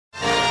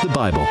The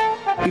Bible.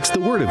 It's the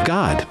Word of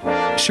God,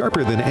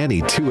 sharper than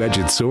any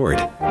two-edged sword.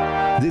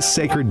 This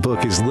sacred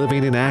book is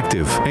living and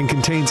active and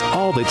contains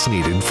all that's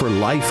needed for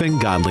life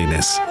and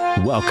godliness.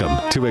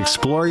 Welcome to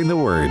Exploring the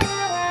Word.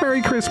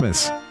 Merry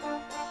Christmas.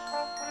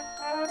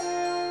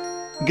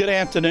 Good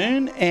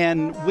afternoon,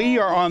 and we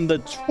are on the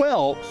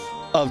 12th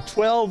of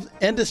 12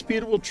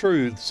 Indisputable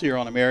Truths here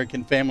on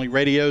American Family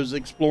Radio's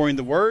Exploring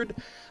the Word.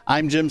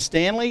 I'm Jim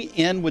Stanley,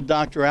 in with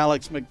Dr.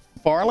 Alex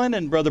McFarland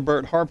and Brother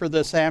Bert Harper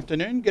this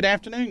afternoon. Good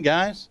afternoon,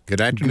 guys. Good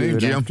afternoon,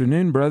 Jim. Good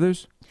afternoon,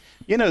 brothers.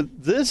 You know,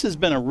 this has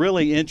been a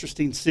really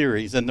interesting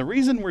series, and the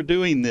reason we're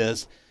doing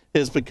this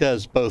is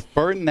because both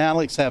Bert and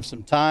Alex have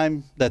some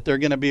time that they're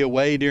going to be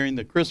away during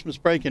the Christmas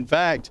break. In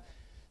fact,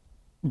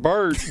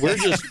 Bert,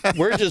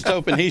 we're just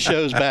hoping he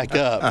shows back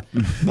up.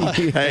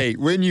 Hey,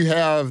 when you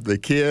have the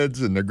kids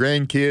and the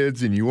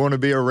grandkids and you want to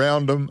be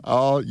around them,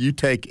 you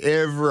take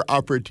every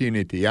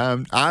opportunity.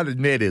 I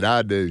admit it,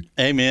 I do.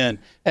 Amen.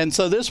 And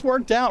so this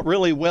worked out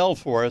really well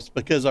for us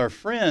because our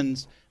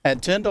friends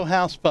at Tyndall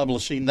House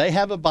Publishing, they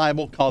have a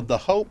Bible called the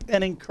Hope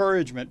and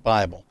Encouragement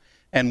Bible.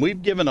 And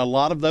we've given a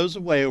lot of those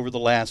away over the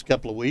last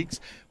couple of weeks.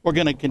 We're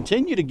going to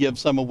continue to give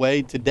some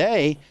away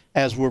today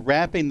as we're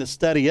wrapping the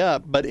study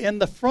up. But in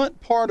the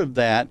front part of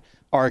that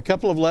are a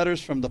couple of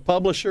letters from the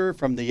publisher,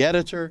 from the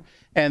editor,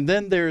 and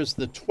then there's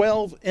the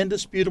 12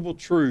 Indisputable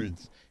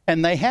Truths.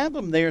 And they have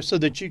them there so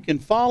that you can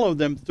follow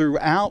them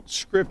throughout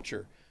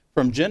Scripture,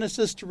 from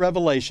Genesis to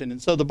Revelation. And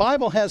so the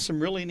Bible has some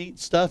really neat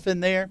stuff in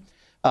there.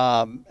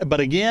 But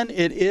again,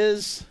 it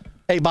is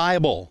a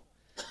Bible.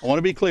 I want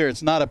to be clear.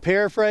 It's not a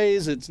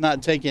paraphrase. It's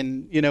not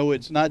taking,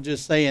 it's not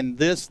just saying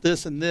this,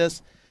 this, and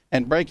this,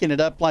 and breaking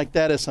it up like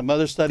that as some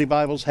other study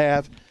Bibles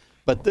have.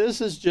 But this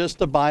is just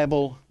a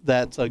Bible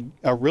that's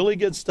a really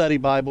good study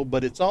Bible,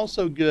 but it's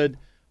also good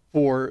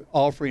for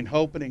offering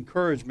hope and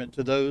encouragement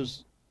to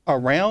those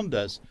around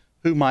us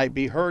who might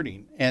be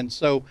hurting. And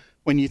so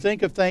when you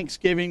think of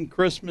Thanksgiving,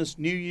 Christmas,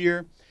 New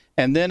Year,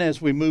 and then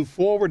as we move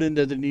forward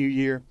into the new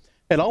year,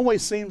 it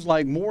always seems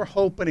like more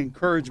hope and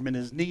encouragement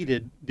is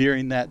needed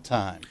during that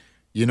time.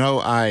 You know,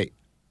 I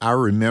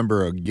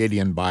remember a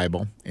Gideon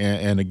Bible,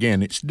 and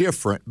again, it's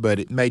different, but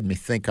it made me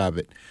think of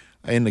it.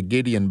 In the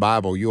Gideon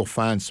Bible, you'll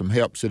find some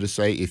helps that'll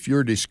say, if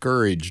you're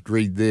discouraged,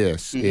 read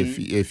this.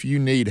 Mm-hmm. If you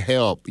need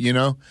help,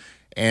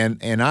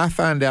 And I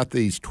find out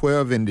these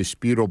 12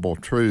 indisputable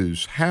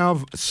truths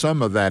have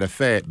some of that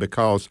effect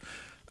because,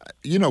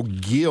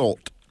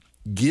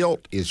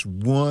 Guilt is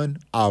one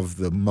of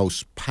the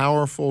most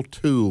powerful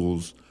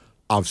tools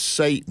of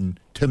Satan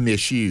to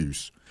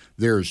misuse.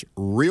 There's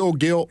real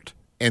guilt,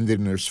 and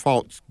then there's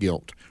false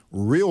guilt.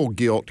 Real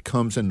guilt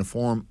comes in the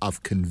form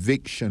of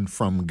conviction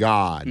from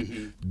God.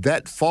 Mm-hmm.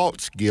 That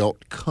false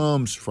guilt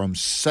comes from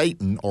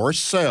Satan or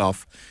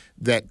self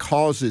that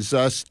causes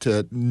us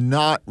to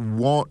not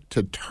want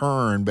to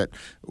turn, but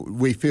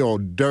we feel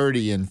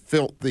dirty and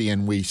filthy,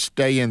 and we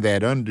stay in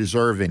that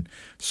undeserving.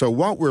 So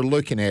what we're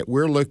looking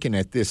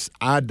at this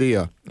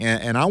idea,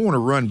 and I want to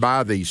run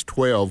by these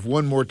 12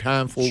 one more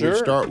time before we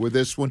start with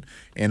this one,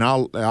 and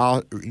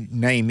I'll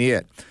name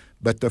it.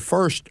 But the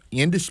first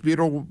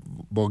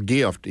indisputable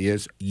gift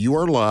is you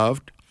are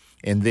loved,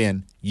 and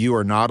then you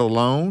are not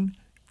alone,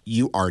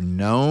 you are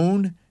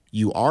known,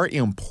 you are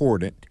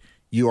important,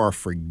 you are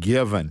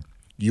forgiven,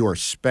 you are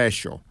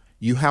special,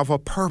 you have a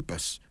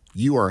purpose,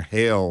 you are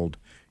held,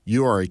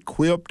 you are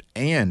equipped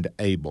and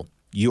able,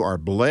 you are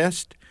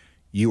blessed,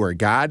 you are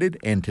guided,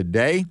 and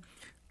today,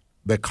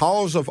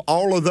 because of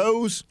all of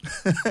those,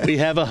 we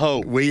have a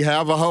hope. We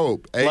have a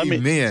hope.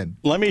 Amen.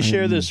 Let me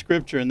share this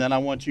scripture, and then I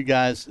want you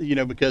guys,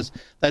 because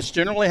that's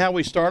generally how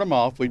we start them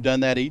off. We've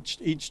done that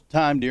each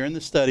time during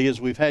the study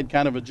as we've had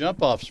kind of a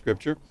jump-off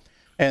scripture.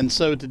 And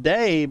so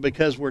today,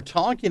 because we're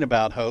talking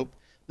about hope,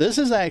 this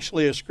is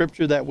actually a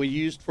scripture that we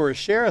used for a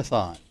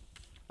share-a-thon,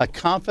 a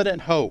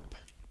confident hope.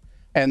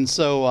 And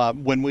so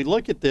when we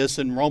look at this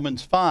in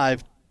Romans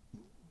 5,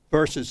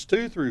 verses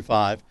 2 through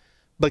 5,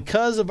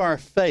 because of our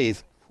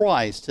faith,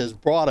 Christ has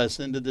brought us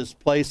into this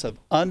place of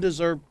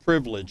undeserved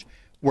privilege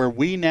where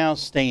we now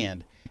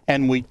stand,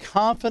 and we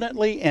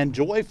confidently and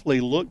joyfully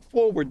look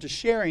forward to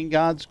sharing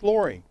God's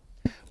glory.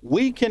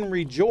 We can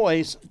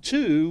rejoice,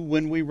 too,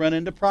 when we run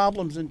into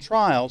problems and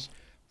trials,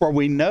 for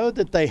we know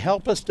that they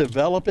help us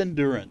develop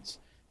endurance,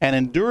 and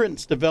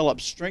endurance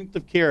develops strength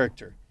of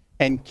character,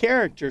 and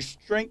character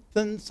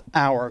strengthens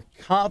our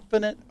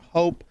confident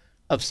hope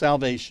of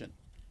salvation.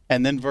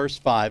 And then verse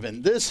 5,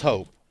 and this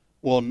hope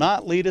will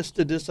not lead us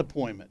to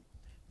disappointment,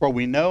 for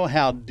we know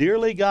how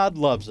dearly God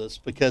loves us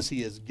because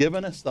he has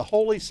given us the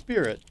Holy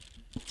Spirit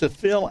to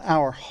fill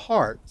our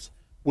hearts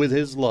with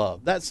his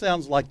love. That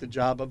sounds like the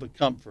job of a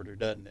comforter,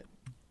 doesn't it?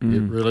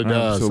 It really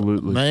does.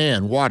 Absolutely.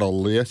 Man, what a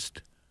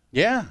list.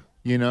 Yeah.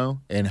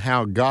 And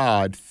how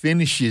God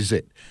finishes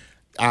it.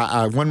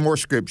 One more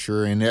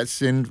scripture, and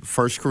that's in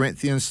 1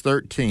 Corinthians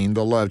 13,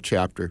 the love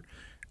chapter.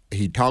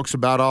 He talks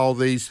about all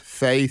these,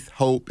 faith,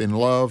 hope, and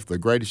love. The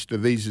greatest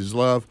of these is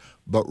love.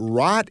 But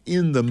right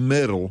in the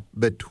middle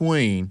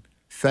between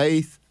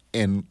faith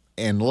and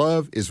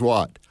love is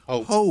what?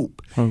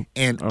 Hope.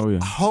 And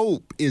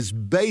hope is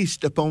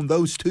based upon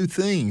those two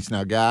things.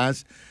 Now,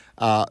 guys,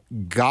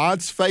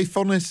 God's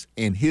faithfulness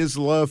and His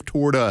love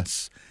toward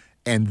us.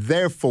 And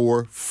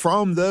therefore,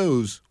 from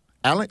those,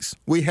 Alex,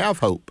 we have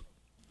hope.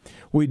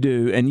 We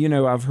do. And,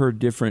 I've heard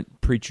different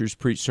preachers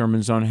preach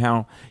sermons on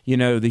how,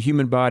 the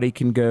human body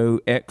can go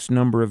X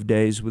number of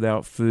days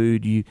without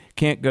food. You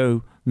can't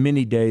go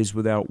many days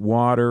without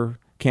water,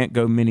 can't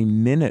go many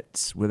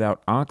minutes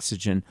without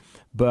oxygen.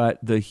 But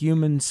the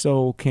human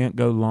soul can't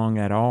go long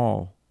at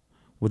all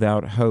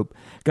without hope.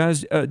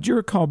 Guys, do you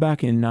recall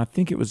back in, I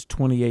think it was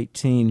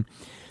 2018,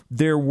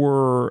 there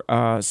were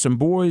some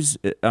boys,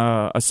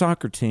 a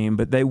soccer team,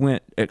 but they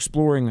went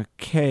exploring a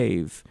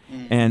cave.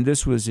 And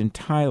this was in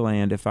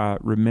Thailand, if I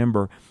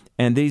remember.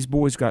 And these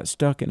boys got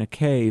stuck in a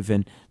cave,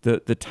 and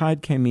the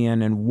tide came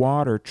in and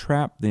water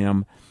trapped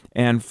them.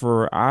 And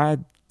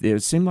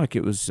it seemed like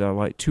it was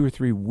like 2 or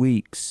 3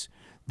 weeks,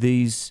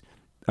 these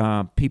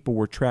people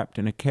were trapped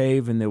in a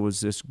cave, and there was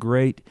this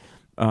great,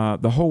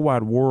 the whole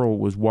wide world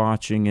was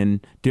watching,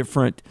 and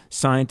different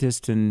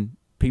scientists and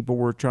people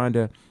were trying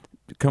to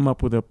come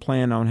up with a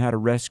plan on how to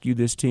rescue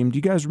this team. Do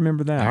you guys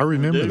remember that? I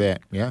remember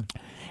that, yeah.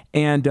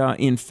 And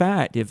in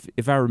fact,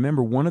 if I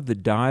remember, one of the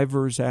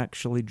divers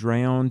actually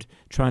drowned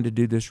trying to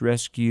do this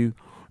rescue.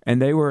 And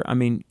they were,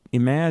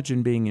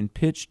 imagine being in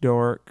pitch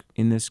dark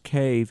in this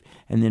cave,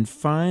 and then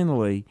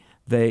finally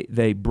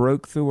they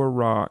broke through a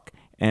rock,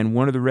 and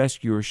one of the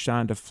rescuers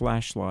shined a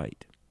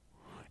flashlight.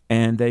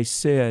 And they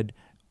said,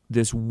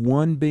 this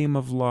one beam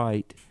of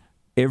light,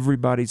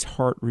 everybody's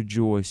heart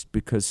rejoiced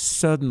because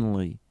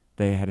suddenly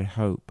they had a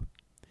hope.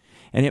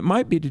 And it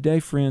might be today,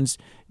 friends,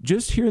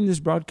 just here in this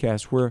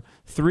broadcast where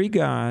 3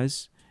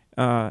 guys,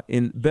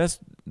 in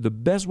the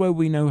best way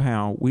we know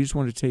how, we just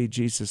want to tell you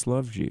Jesus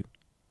loves you.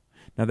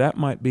 Now that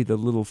might be the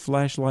little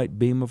flashlight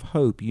beam of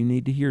hope you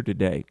need to hear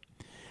today.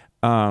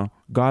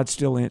 God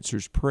still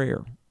answers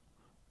prayer.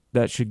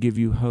 That should give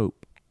you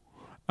hope.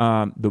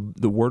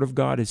 The Word of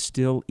God is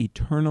still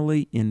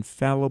eternally,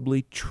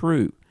 infallibly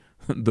true.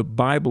 The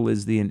Bible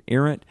is the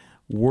inerrant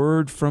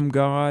Word from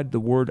God. The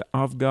Word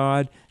of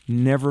God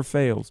never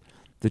fails.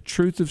 The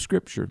truth of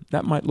Scripture,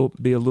 that might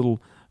be a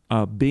little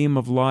beam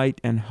of light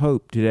and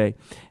hope today.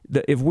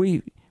 If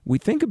we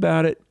think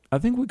about it, I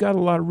think we got a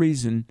lot of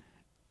reason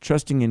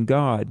trusting in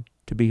God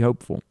to be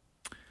hopeful.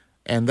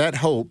 And that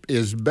hope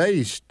is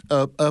based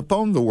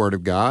upon the Word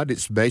of God.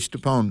 It's based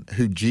upon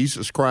who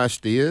Jesus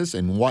Christ is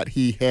and what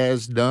He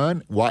has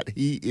done, what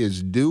He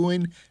is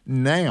doing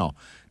now.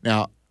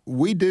 Now,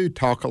 we do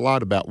talk a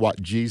lot about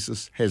what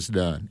Jesus has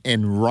done,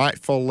 and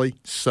rightfully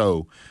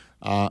so.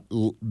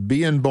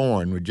 Being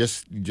born, we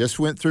just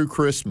went through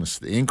Christmas,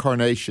 the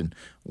incarnation,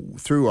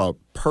 through a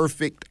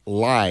perfect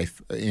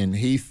life, and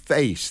He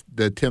faced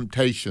the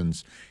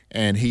temptations,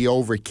 and He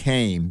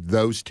overcame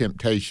those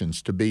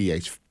temptations to be a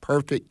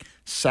perfect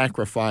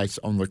sacrifice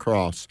on the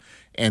cross.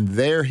 And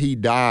there He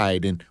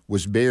died and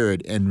was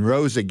buried and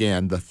rose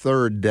again the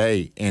 3rd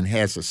day and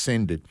has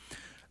ascended.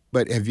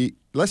 But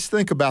let's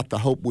think about the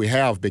hope we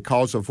have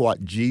because of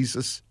what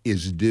Jesus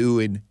is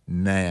doing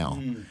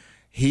now.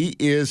 He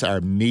is our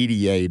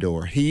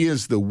mediator. He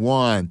is the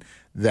one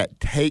that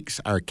takes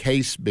our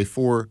case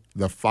before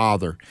the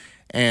Father.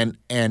 And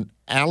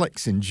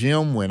Alex and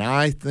Jim, when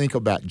I think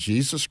about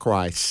Jesus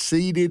Christ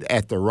seated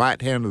at the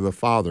right hand of the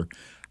Father,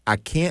 I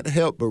can't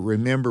help but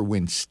remember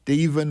when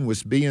Stephen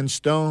was being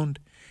stoned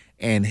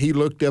and he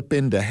looked up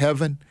into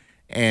heaven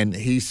and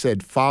he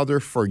said, "Father,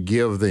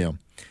 forgive them."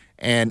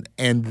 And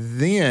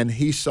then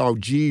he saw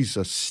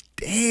Jesus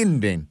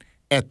standing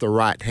at the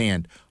right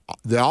hand.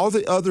 All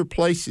the other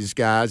places,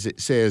 guys, it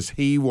says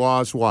He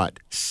was what?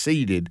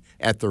 Seated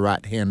at the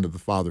right hand of the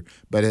Father.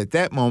 But at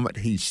that moment,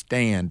 He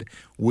stand.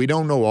 We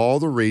don't know all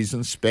the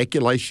reasons.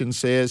 Speculation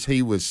says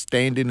He was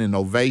standing in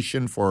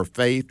ovation for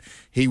faith.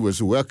 He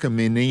was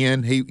welcoming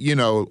in,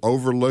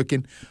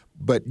 overlooking.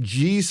 But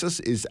Jesus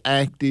is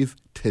active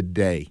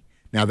today.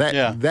 Now,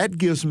 that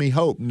gives me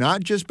hope,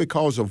 not just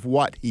because of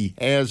what He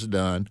has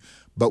done,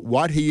 but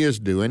what He is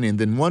doing. And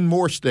then one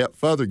more step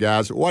further,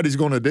 guys, what He's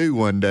going to do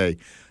one day.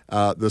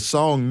 The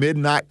song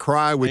Midnight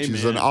Cry, which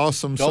is an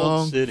awesome Gold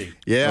song. City.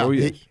 Yeah,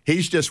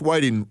 he's just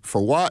waiting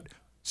for what?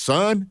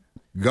 Son,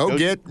 go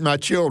get my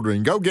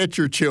children. Go get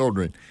your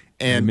children.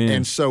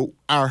 And so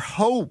our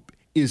hope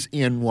is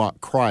in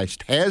what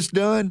Christ has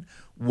done,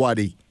 what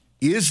He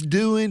is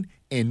doing,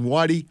 and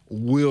what He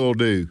will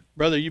do.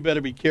 Brother, you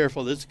better be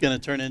careful. This is going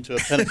to turn into a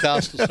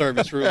Pentecostal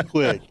service real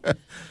quick.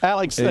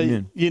 Alex,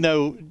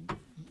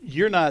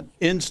 you're not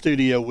in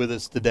studio with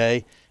us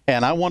today,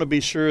 and I want to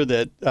be sure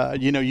that,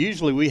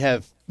 usually we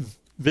have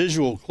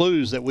visual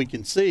clues that we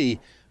can see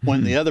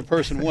when the other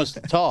person wants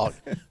to talk.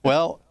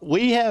 Well,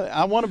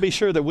 I want to be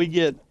sure that we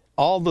get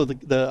all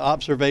the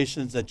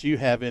observations that you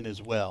have in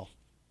as well.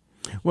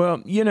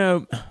 Well,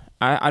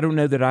 I don't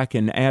know that I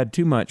can add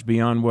too much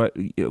beyond what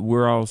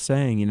we're all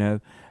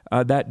saying,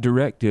 that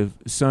directive,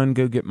 "Son,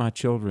 go get my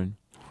children."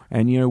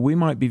 And, we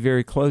might be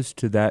very close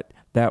to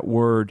that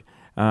word.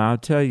 I'll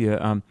tell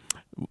you,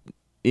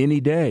 any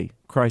day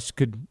Christ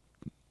could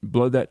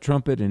blow that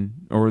trumpet,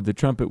 or the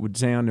trumpet would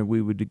sound, and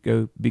we would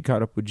go be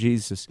caught up with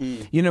Jesus.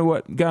 You know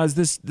what, guys?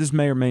 This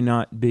may or may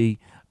not be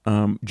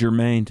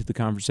germane to the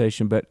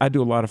conversation, but I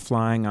do a lot of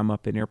flying. I'm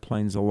up in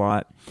airplanes a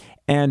lot.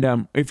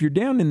 And if you're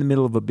down in the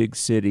middle of a big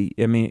city,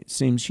 I mean, it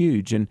seems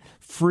huge. And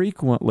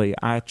frequently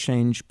I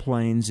change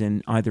planes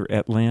in either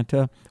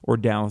Atlanta or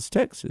Dallas,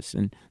 Texas.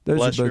 And those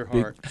Bless are both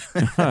your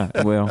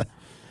big. Well,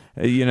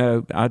 you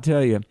know, I'll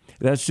tell you,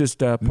 that's just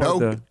part of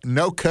the...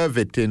 No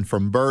coveting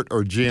from Bert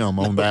or Jim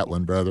on that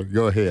one, brother.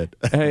 Go ahead.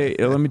 Hey,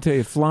 let me tell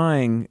you,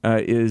 flying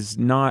is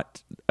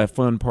not a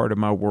fun part of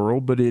my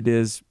world, but it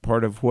is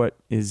part of what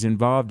is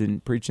involved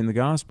in preaching the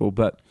gospel.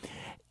 But,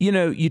 you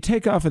know, you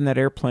take off in that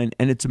airplane,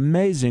 and it's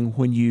amazing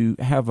when you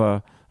have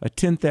a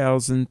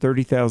 10,000,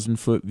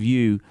 30,000-foot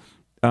view.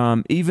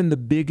 Even the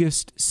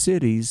biggest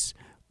cities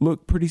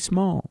look pretty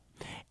small.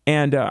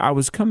 And I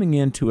was coming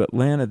into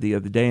Atlanta the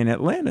other day, and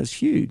Atlanta's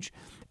huge.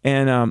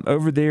 And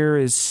over there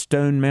is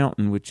Stone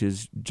Mountain, which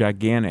is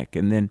gigantic.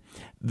 And then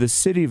the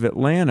city of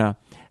Atlanta,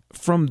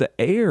 from the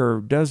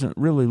air, doesn't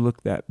really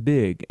look that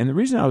big. And the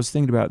reason I was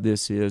thinking about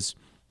this is,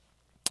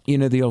 you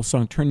know, the old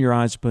song, "Turn your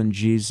eyes upon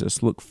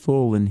Jesus, look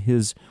full in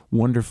his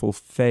wonderful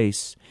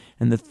face,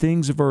 and the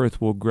things of earth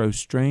will grow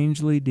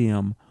strangely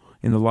dim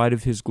in the light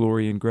of his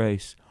glory and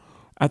grace."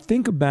 I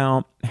think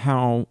about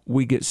how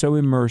we get so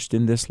immersed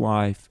in this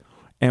life,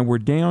 and we're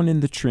down in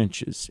the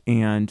trenches,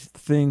 and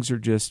things are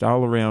just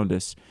all around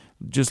us,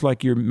 just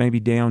like you're maybe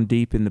down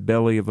deep in the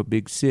belly of a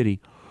big city.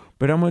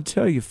 But I'm going to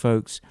tell you,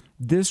 folks,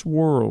 this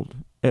world,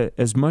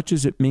 as much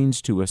as it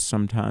means to us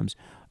sometimes,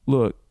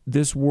 look,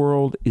 this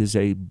world is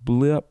a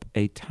blip,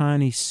 a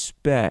tiny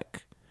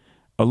speck,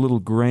 a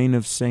little grain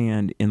of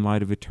sand in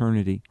light of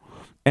eternity.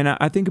 And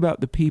I think about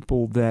the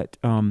people that,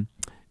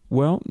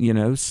 well, you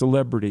know,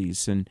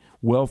 celebrities and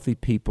wealthy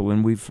people,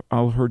 and we've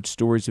all heard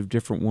stories of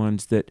different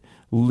ones that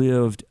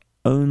lived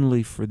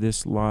only for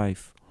this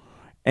life.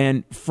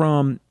 And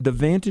from the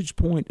vantage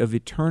point of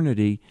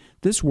eternity,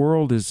 this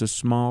world is a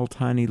small,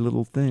 tiny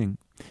little thing.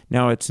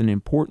 Now, it's an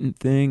important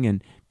thing,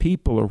 and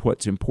people are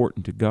what's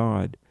important to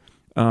God.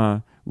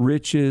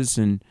 Riches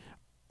and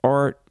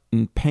art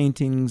and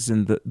paintings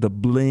and the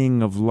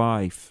bling of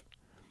life,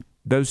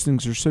 those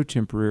things are so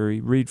temporary.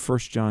 Read 1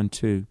 John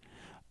 2.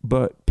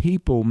 But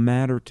people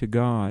matter to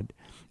God.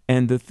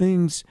 And the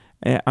things,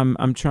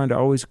 I'm trying to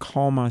always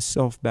call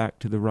myself back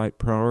to the right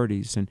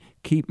priorities and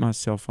keep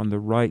myself on the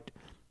right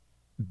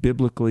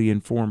biblically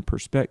informed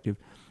perspective.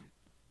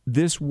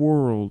 This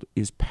world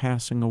is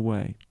passing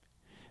away,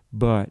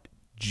 but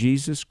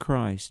Jesus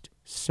Christ,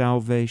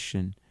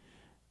 salvation,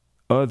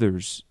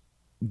 others,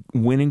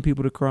 winning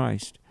people to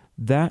Christ,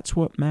 that's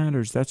what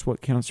matters. That's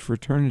what counts for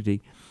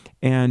eternity.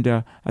 And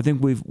I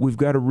think we've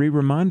got to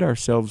remind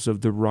ourselves of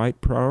the right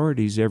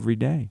priorities every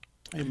day.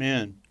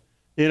 Amen.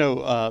 You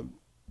know,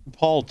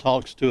 Paul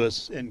talks to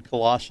us in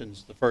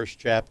Colossians, the first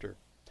chapter,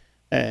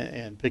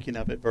 and picking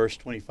up at verse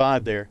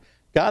 25 there.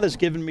 God has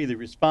given me the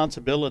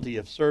responsibility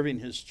of serving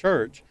his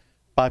church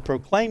by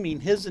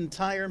proclaiming his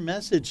entire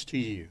message to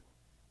you.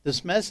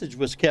 This message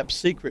was kept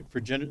secret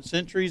for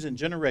centuries and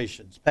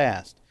generations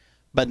past,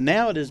 but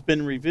now it has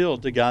been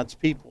revealed to God's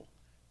people.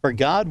 For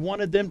God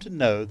wanted them to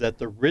know that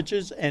the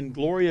riches and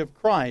glory of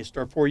Christ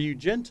are for you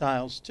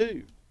Gentiles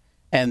too.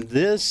 And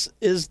this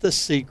is the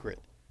secret.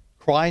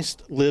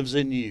 Christ lives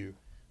in you.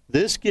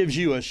 This gives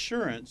you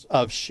assurance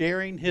of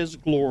sharing his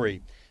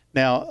glory.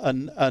 Now,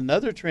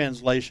 another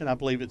translation, I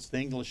believe it's the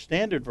English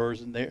Standard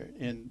Version there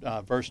in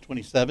verse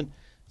 27,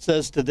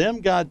 says, "To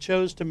them God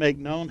chose to make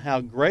known how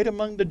great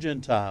among the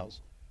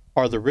Gentiles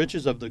are the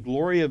riches of the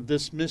glory of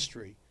this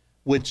mystery,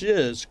 which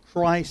is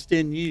Christ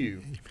in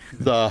you,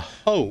 the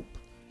hope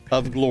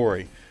of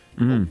glory."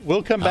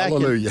 We'll come back.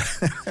 Hallelujah.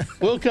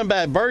 We'll come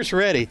back. Verse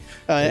ready,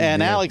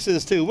 and Alex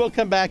is too. We'll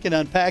come back and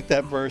unpack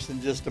that verse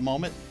in just a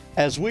moment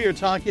as we are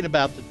talking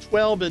about the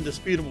 12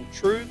 indisputable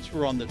truths.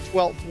 We're on the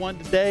 12th one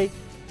today.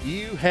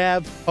 You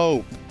have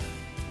hope.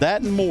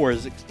 That and more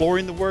as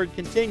Exploring the Word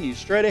continues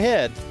straight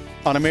ahead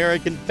on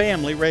American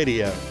Family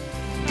Radio.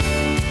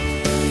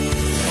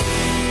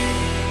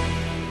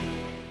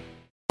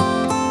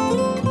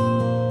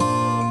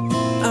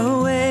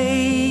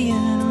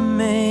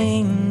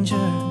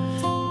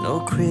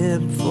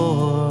 Crib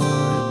for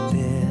a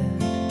bed,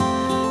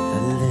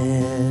 the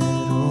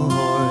little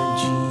Lord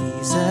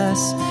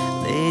Jesus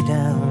laid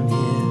down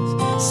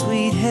his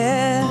sweet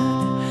head.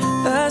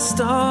 The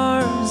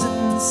stars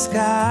in the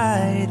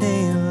sky,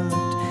 they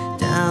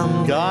looked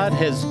down. God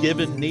has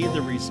given me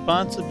the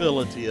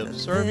responsibility of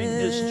serving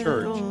his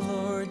church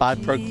by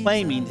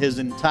proclaiming his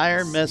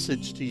entire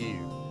message to you.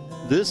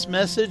 This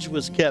message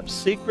was kept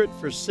secret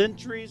for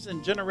centuries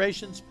and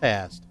generations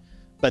past,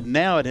 but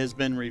now it has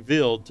been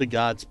revealed to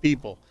God's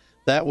people.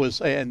 That was,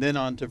 and then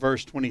on to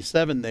verse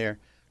 27 there.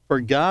 For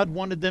God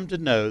wanted them to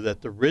know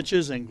that the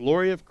riches and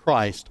glory of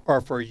Christ are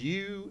for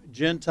you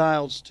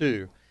Gentiles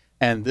too.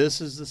 And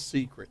this is the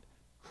secret.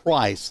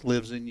 Christ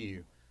lives in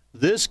you.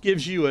 This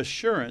gives you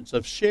assurance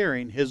of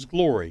sharing his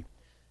glory.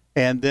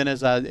 And then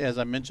as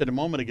I mentioned a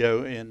moment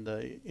ago in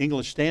the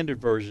English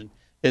Standard Version,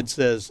 it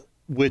says,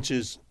 which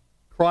is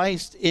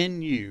Christ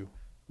in you,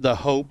 the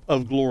hope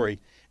of glory.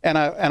 And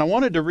I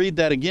wanted to read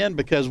that again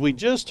because we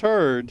just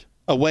heard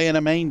Away in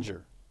a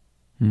Manger,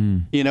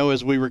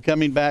 as we were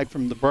coming back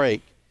from the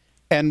break.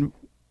 And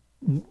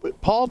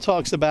Paul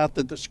talks about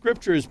that the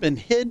Scripture has been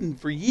hidden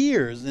for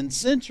years and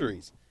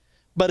centuries,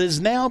 but has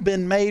now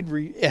been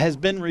has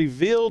been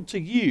revealed to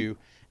you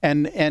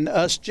and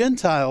us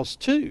Gentiles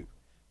too.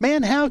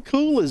 Man, how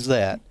cool is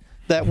that?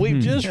 That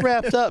we've just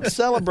wrapped up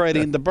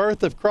celebrating the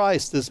birth of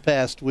Christ this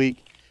past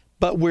week,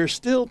 but we're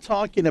still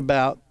talking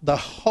about the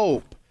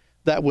hope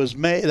that was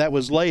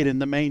laid in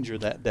the manger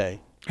that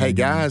day. Hey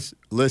guys,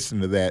 listen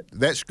to that.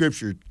 That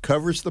Scripture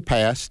covers the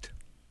past,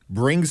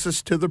 brings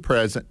us to the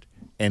present,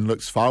 and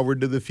looks forward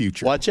to the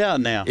future. Watch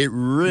out now. It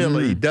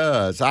really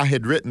does. I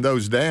had written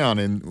those down,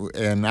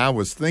 and I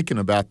was thinking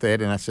about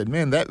that, and I said,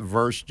 man, that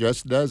verse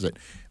just does it.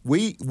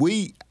 We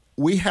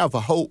have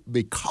a hope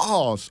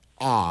because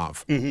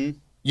of,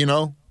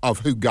 of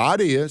who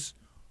God is,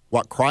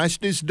 what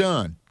Christ has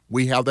done.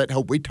 We have that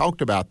hope. We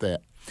talked about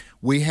that.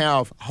 We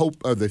have hope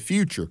of the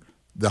future,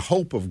 the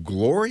hope of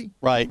glory.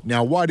 Right.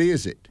 Now, what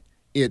is it?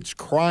 It's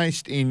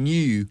Christ in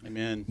you.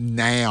 Amen.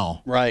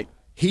 Now. Right.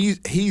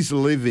 He's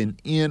living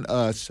in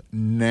us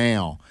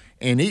now.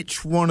 And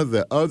each one of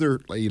the other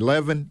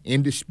 11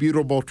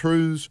 indisputable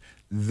truths,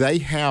 they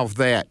have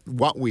that,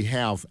 what we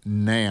have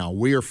now.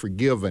 We are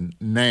forgiven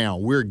now.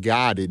 We're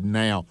guided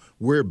now.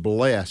 We're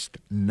blessed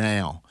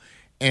now.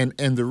 And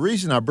the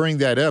reason I bring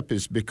that up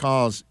is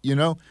because,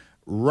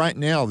 right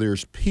now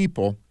there's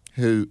people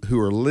who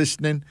are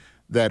listening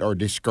that are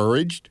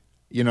discouraged.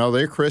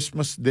 Their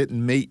Christmas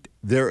didn't meet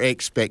their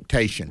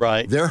expectation.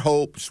 Right. Their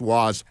hopes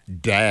was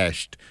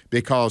dashed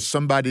because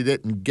somebody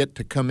didn't get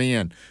to come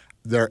in.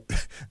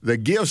 The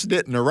gifts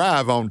didn't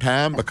arrive on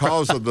time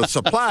because of the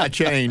supply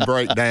chain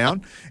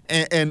breakdown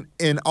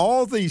and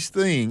all these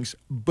things.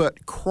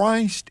 But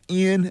Christ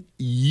in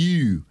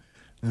you,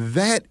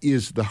 that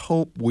is the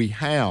hope we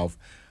have.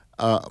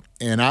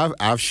 And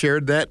I've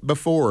shared that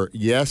before.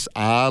 Yes,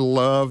 I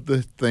love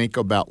to think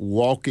about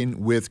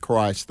walking with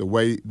Christ the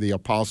way the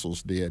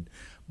apostles did.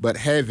 But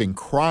having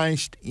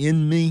Christ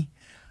in me,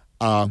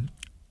 I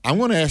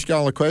want to ask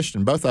y'all a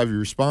question. Both of you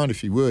respond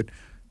if you would.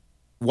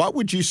 What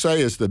would you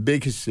say is the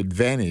biggest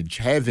advantage,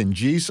 having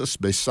Jesus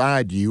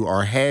beside you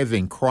or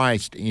having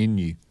Christ in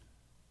you?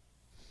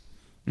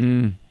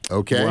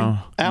 Okay.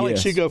 Wow.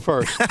 Alex, Yes. you go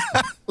first.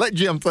 Let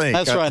Jim think.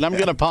 That's right. I'm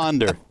going to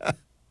ponder.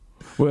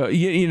 Well,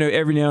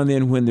 every now and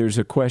then when there's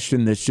a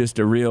question that's just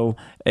a real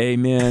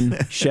amen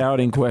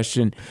shouting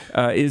question,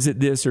 is it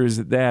this or is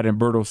it that? And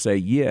Bert will say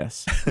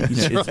yes.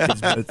 It's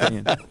both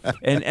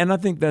and I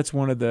think that's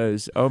one of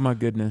those. Oh my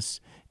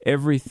goodness,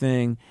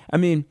 everything. I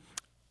mean,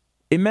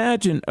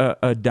 imagine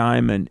a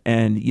diamond,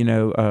 and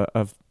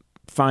a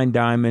fine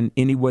diamond.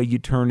 Any way you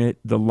turn it,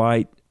 the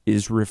light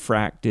is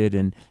refracted,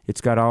 and it's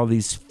got all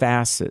these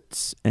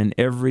facets, and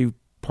every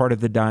part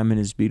of the diamond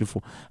is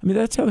beautiful. I mean,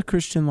 that's how the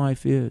Christian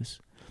life is.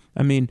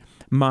 I mean,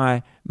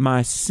 my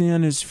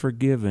sin is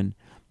forgiven.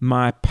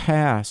 My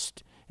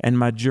past and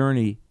my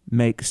journey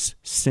makes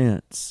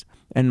sense,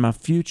 and my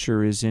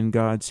future is in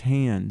God's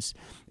hands.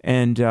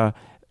 And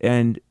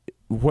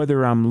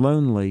whether I'm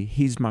lonely,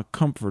 He's my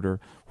comforter.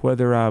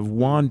 Whether I've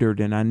wandered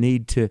and I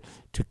need to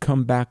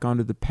come back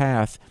onto the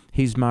path,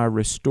 He's my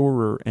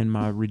restorer and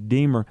my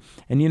redeemer.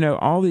 And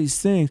all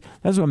these things,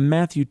 that's what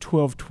Matthew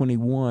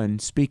 12:21,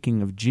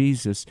 speaking of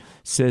Jesus,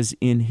 says,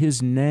 in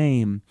His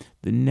name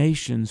the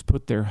nations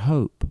put their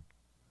hope.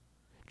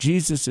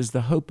 Jesus is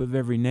the hope of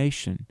every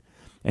nation,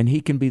 and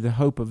He can be the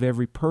hope of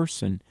every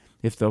person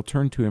if they'll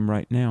turn to Him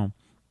right now.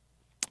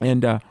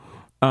 And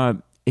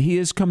He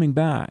is coming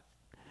back.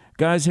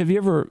 Guys, have you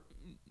ever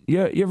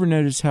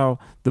notice how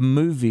the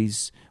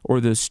movies or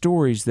the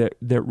stories that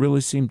really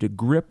seem to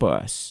grip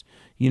us,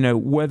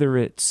 whether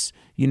it's,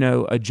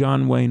 a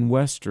John Wayne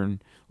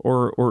Western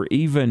or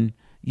even,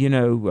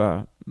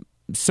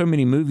 so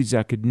many movies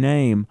I could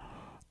name,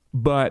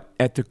 but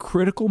at the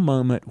critical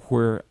moment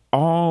where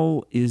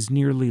all is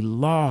nearly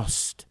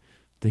lost,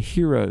 the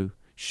hero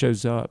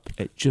shows up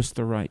at just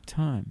the right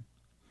time.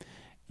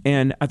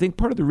 And I think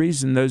part of the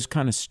reason those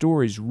kind of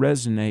stories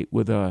resonate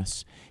with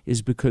us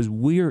is because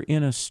we're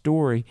in a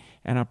story,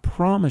 and I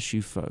promise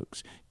you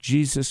folks,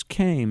 Jesus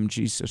came,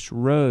 Jesus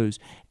rose,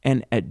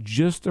 and at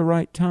just the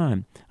right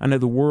time. I know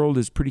the world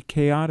is pretty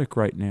chaotic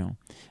right now.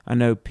 I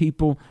know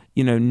people,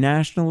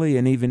 nationally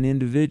and even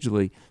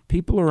individually,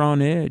 people are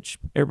on edge.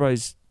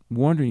 Everybody's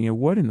wondering,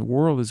 what in the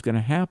world is going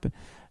to happen?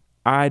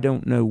 I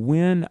don't know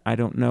when, I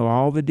don't know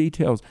all the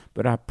details,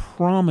 but I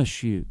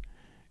promise you,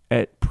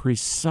 at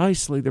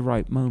precisely the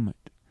right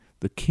moment,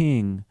 the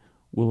King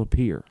will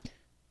appear.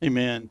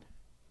 Amen.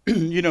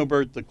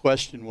 Bert, the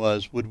question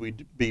was, would we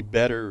be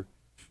better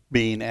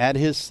being at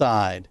His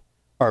side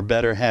or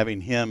better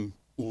having Him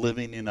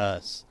living in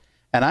us?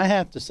 And I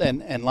have to say,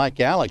 and like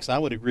Alex, I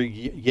would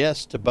agree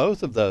yes to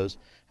both of those.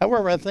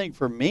 However, I think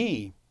for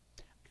me,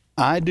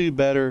 I do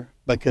better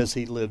because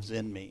He lives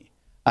in me.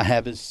 I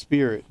have His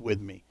Spirit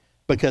with me,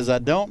 because I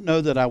don't know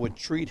that I would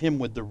treat Him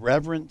with the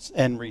reverence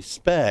and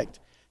respect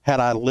had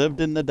I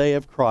lived in the day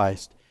of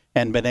Christ,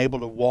 and been able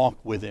to walk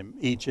with him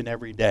each and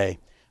every day.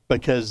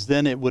 Because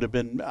then it would have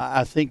been,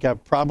 I think I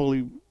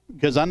probably,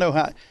 because I know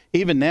how,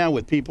 even now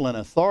with people in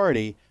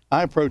authority,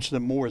 I approach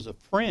them more as a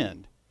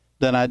friend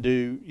than I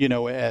do,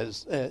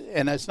 as,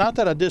 and it's not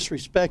that I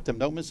disrespect them,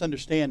 don't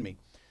misunderstand me,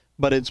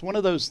 but it's one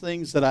of those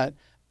things that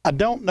I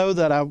don't know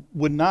that I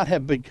would not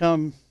have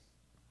become,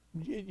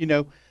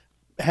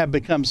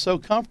 so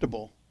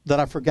comfortable that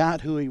I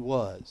forgot who he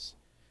was.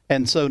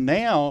 And so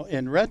now,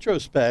 in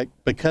retrospect,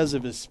 because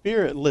of his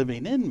Spirit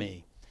living in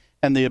me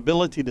and the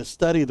ability to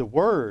study the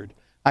Word,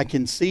 I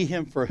can see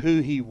him for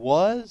who he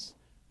was,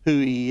 who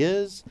he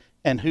is,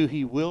 and who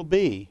he will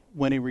be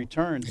when he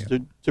returns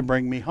to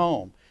bring me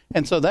home.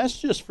 And so that's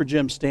just for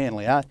Jim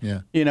Stanley.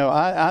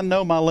 I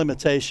know my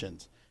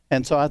limitations,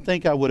 and so I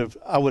think I would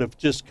have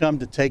just come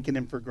to taking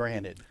him for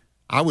granted.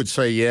 I would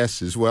say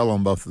yes as well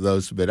on both of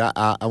those, but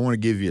I want to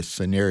give you a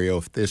scenario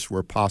if this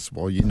were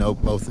possible.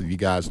 Both of you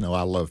guys know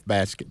I love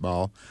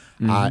basketball.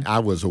 Mm-hmm. I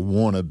was a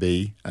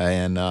wannabe,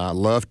 and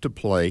loved to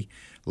play,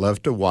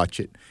 loved to watch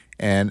it.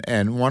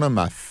 And one of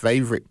my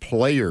favorite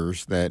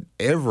players that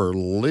ever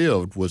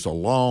lived was a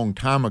long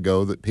time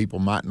ago that people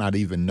might not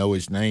even know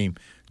his name,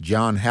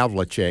 John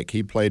Havlicek.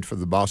 He played for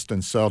the Boston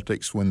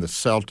Celtics when the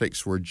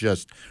Celtics were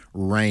just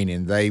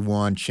reigning. They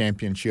won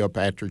championship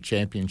after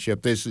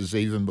championship. This is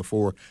even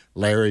before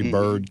Larry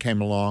Bird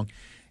came along.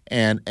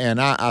 And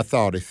I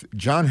thought, if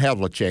John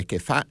Havlicek,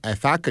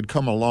 if I could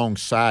come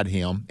alongside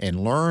him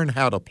and learn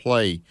how to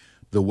play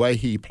the way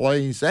he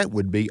plays, that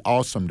would be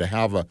awesome to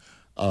have a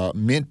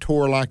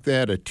mentor like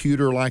that, a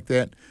tutor like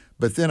that.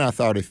 But then I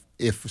thought,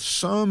 if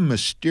some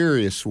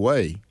mysterious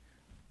way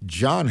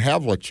John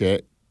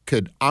Havlicek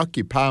could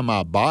occupy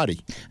my body,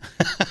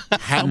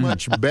 how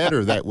much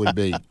better that would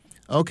be.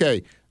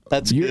 Okay.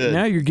 That's good.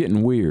 Now you're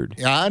getting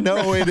weird. I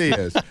know it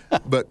is.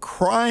 But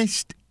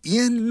Christ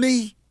in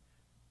me,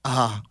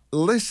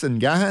 listen,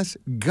 guys,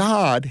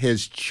 God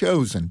has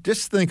chosen,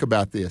 just think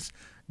about this.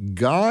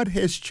 God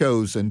has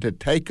chosen to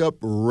take up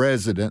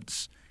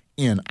residence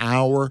in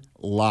our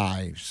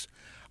lives.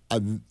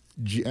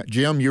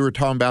 Jim, you were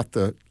talking about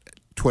the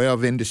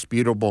 12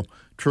 indisputable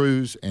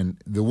truths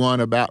and the one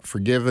about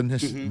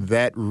forgiveness. Mm-hmm.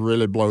 That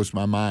really blows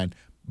my mind.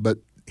 But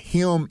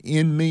him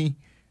in me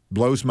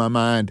blows my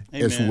mind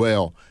as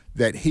well,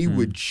 that he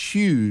would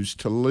choose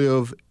to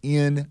live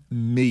in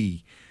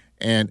me.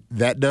 And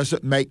that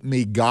doesn't make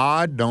me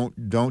God.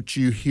 Don't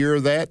you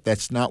hear that?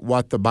 That's not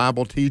what the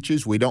Bible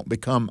teaches. We don't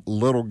become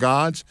little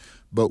gods.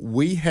 But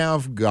we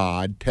have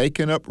God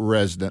taking up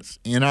residence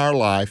in our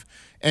life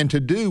and to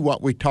do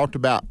what we talked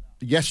about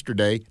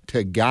yesterday,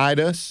 to guide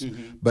us,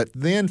 but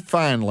then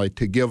finally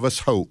to give us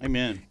hope.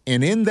 Amen.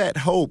 And in that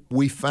hope,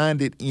 we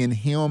find it in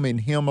Him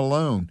and Him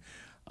alone.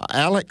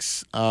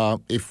 Alex,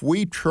 if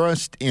we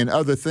trust in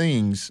other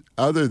things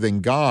other than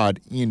God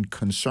in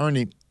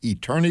concerning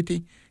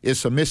eternity,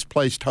 it's a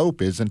misplaced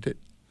hope, isn't it?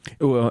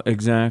 Well,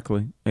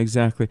 exactly.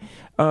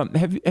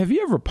 Have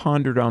you ever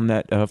pondered on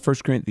that 1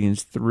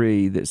 Corinthians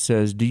 3 that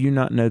says, "Do you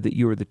not know that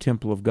you are the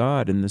temple of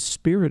God and the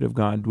Spirit of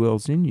God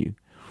dwells in you?"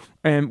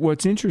 And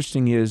what's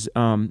interesting is,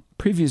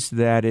 previous to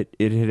that,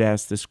 it had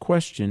asked this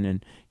question,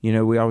 and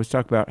we always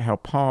talk about how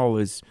Paul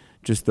is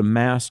just the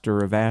master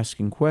of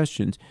asking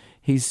questions.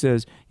 He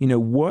says,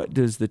 what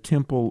does the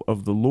temple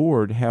of the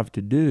Lord have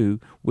to do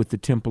with the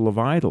temple of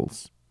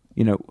idols?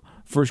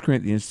 1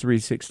 Corinthians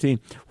 3:16.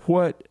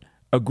 What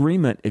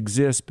agreement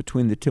exists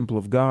between the temple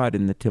of God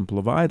and the temple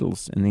of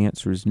idols? And the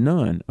answer is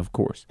none, of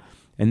course.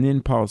 And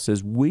then Paul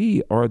says,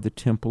 we are the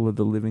temple of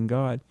the living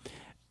God.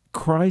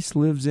 Christ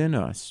lives in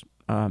us.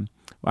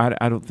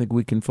 I don't think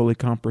we can fully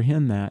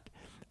comprehend that.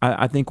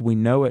 I think we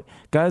know it.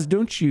 Guys,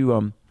 don't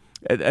you,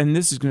 and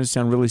this is going to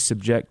sound really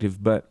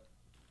subjective, but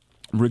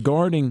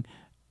regarding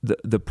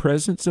the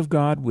presence of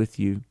God with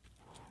you,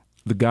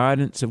 the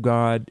guidance of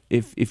God,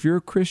 if you're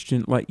a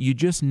Christian, you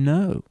just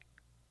know.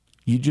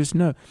 You just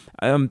know.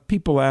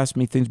 People ask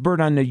me things.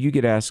 Bert, I know you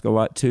get asked a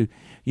lot too.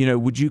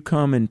 Would you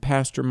come and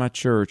pastor my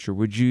church, or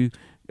would you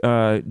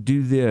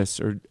do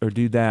this or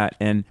do that?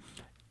 And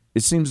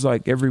it seems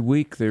like every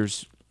week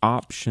there's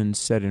options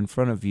set in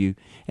front of you.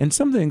 And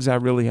some things I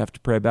really have to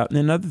pray about, and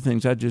then other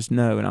things I just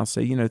know, and I'll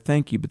say,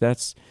 thank you,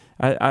 but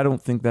I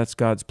don't think that's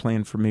God's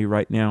plan for me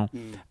right now.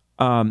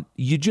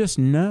 You just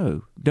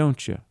know,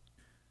 don't you?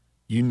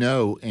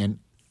 And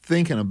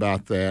thinking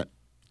about that,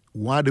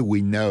 why do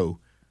we know?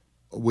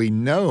 We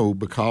know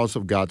because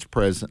of God's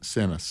presence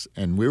in us.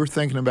 And we were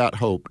thinking about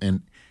hope,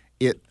 and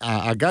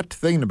I got to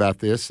thinking about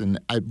this, and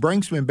it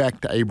brings me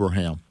back to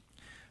Abraham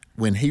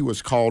when he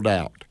was called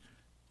out.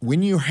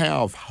 When you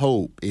have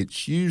hope,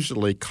 it's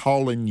usually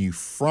calling you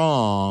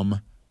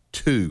from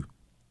to.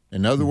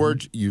 In other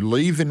words, you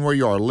leave in where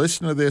you are.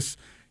 Listen to this.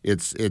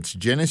 It's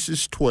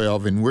Genesis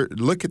 12, and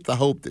look at the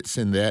hope that's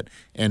in that.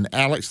 And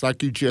Alex,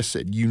 like you just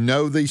said, you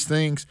know these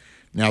things.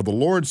 Now the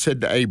Lord said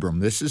to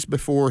Abram, this is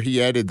before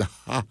he added the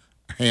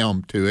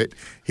ham to it.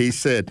 He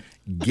said,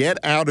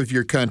 get out of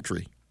your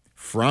country,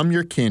 from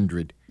your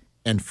kindred,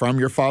 and from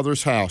your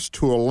father's house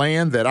to a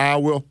land that I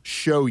will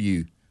show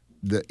you.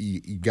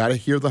 You got to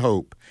hear the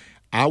hope.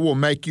 I will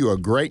make you a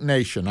great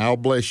nation. I'll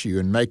bless you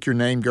and make your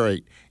name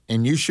great,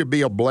 and you shall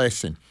be a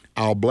blessing.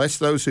 I'll bless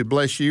those who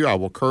bless you. I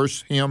will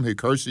curse him who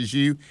curses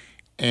you,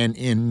 and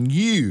in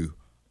you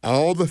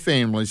all the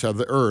families of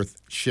the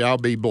earth shall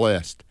be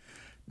blessed.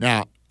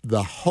 Now,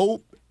 the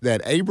hope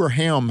that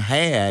Abraham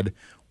had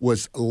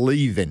was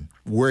leaving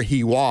where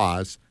he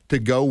was to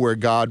go where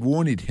God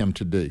wanted him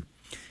to do.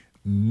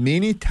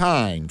 Many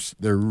times,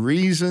 the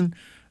reason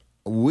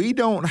we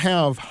don't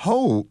have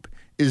hope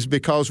is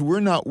because we're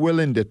not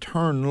willing to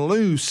turn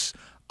loose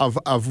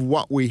of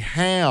what we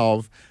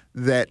have,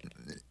 that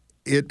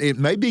it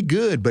may be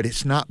good, but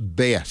it's not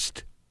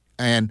best.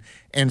 And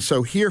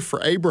so here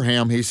for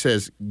Abraham, he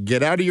says,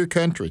 get out of your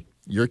country,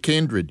 your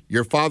kindred,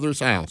 your father's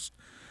house,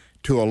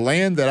 to a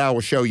land that I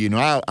will show you.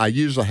 Now, I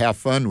usually have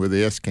fun with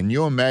this. Can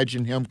you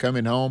imagine him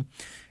coming home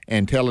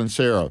and telling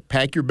Sarah,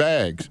 pack your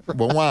bags?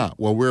 Well, why?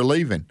 Well, we're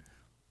leaving.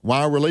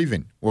 Why are we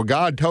leaving? Well,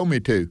 God told me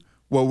to.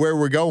 Well, where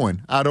we're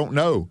going, I don't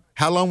know.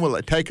 How long will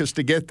it take us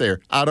to get there?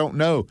 I don't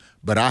know.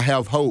 But I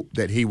have hope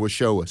that he will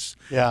show us.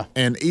 Yeah.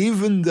 And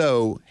even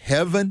though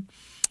heaven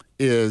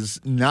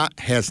has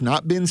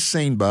not been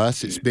seen by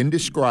us, it's been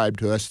described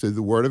to us through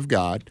the Word of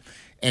God,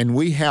 and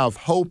we have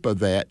hope of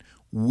that.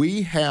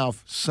 We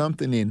have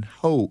something in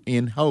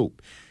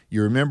hope.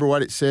 You remember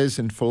what it says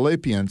in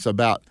Philippians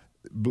about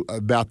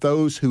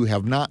those who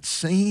have not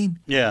seen?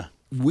 Yeah.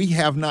 We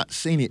have not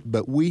seen it,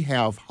 but we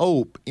have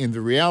hope in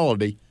the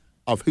reality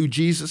of who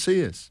Jesus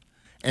is.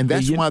 And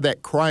that's why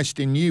that Christ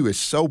in you is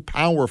so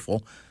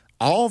powerful.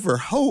 All of our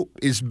hope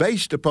is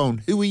based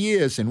upon who he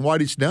is and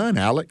what he's done,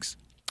 Alex.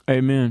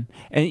 Amen.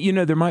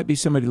 And, there might be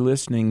somebody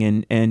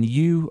listening, and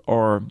you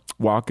are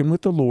walking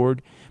with the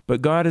Lord,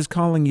 but God is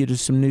calling you to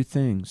some new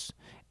things.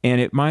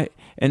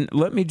 And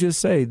let me just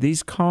say,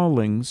 these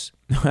callings,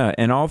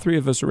 and all three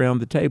of us around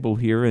the table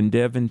here, and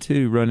Devin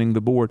too, running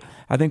the board,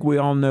 I think we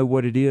all know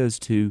what it is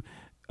to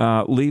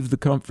leave the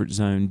comfort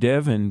zone.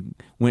 Devin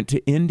went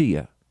to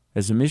India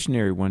as a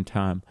missionary one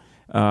time,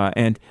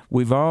 and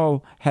we've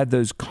all had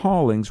those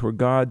callings where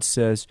God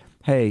says,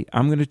 hey,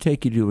 I'm going to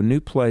take you to a new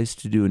place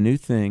to do a new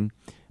thing,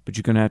 but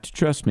you're going to have to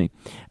trust me.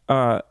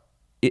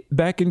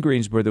 Back in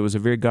Greensboro, there was a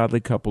very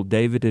godly couple,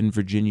 David and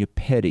Virginia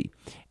Petty.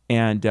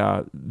 And,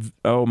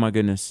 oh my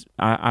goodness,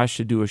 I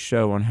should do a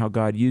show on how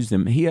God used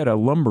them. He had a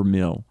lumber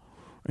mill.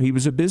 He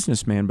was a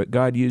businessman, but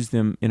God used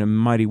them in a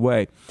mighty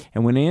way.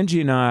 And when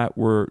Angie and I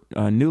were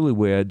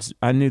newlyweds,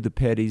 I knew the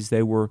Pettys.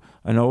 They were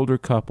an older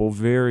couple,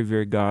 very,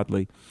 very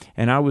godly.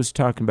 And I was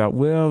talking about,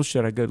 well,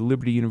 should I go to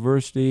Liberty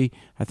University?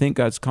 I think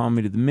God's calling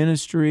me to the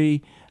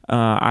ministry.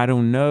 I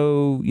don't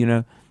know,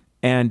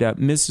 And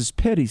Mrs.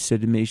 Petty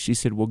said to me, she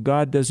said, well,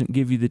 God doesn't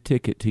give you the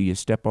ticket till you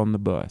step on the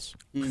bus.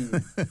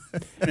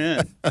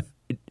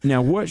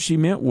 Now, what she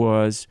meant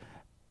was,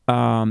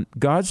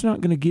 God's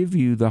not going to give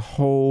you the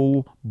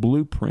whole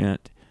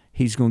blueprint.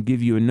 He's going to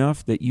give you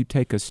enough that you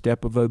take a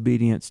step of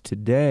obedience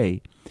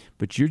today,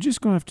 but you're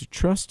just going to have to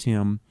trust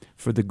him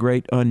for the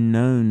great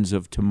unknowns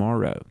of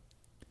tomorrow.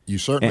 You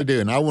certainly do.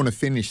 And I want to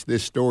finish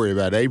this story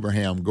about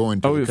Abraham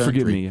going to the country.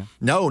 Forgive me. Yeah.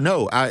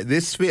 No.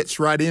 This fits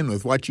right in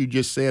with what you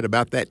just said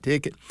about that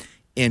ticket.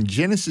 In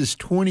Genesis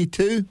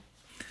 22,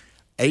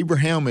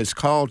 Abraham is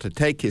called to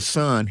take his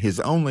son, his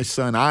only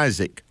son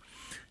Isaac,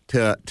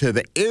 to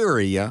the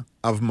area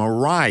of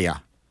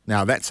Moriah.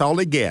 Now, that's all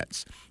he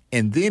gets.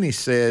 And then he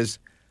says,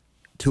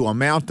 to a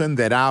mountain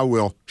that I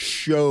will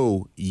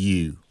show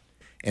you.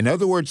 In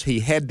other words, he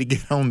had to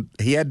get on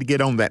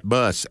that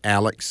bus,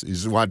 Alex,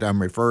 is what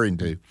I'm referring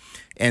to.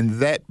 And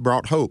that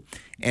brought hope.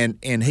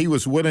 And he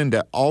was willing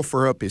to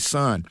offer up his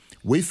son.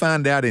 We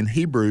find out in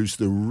Hebrews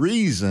the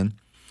reason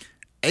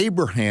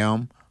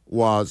Abraham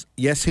was,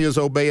 yes, he was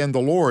obeying the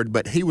Lord,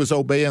 but he was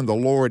obeying the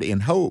Lord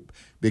in hope,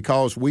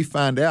 because we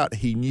find out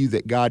he knew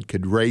that God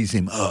could raise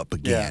him up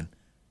again.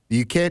 Yeah.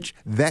 You catch?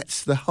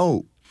 That's the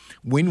hope.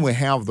 When we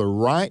have the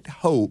right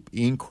hope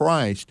in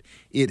Christ,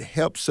 it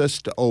helps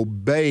us to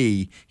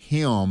obey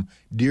him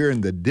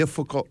during the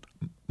difficult,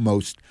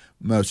 most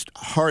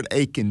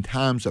heart-aching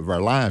times of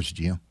our lives,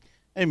 Jim.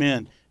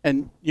 Amen.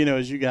 And,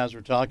 as you guys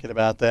were talking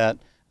about that,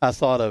 I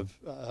thought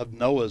of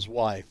Noah's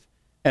wife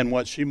and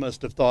what she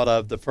must have thought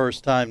of the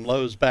first time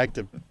Lowe's back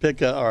to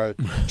pick a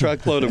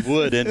truckload of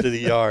wood into the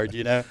yard,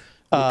 We're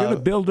going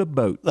to build a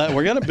boat.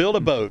 We're going to build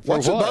a boat.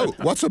 What's a boat?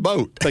 What's a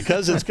boat?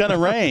 Because it's going to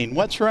rain.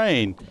 What's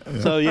rain?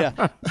 So,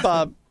 yeah.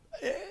 Bob,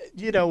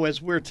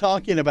 as we're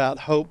talking about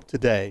hope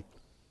today,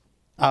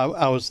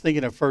 I was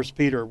thinking of 1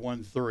 Peter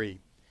 1:3.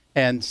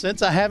 And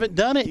since I haven't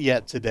done it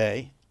yet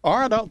today,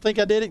 or I don't think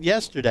I did it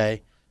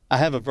yesterday, I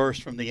have a verse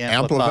from the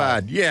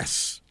Amplified.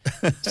 Yes.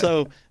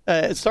 So,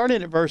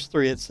 starting at verse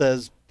 3, it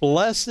says,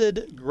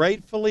 "Blessed,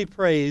 gratefully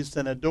praised,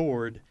 and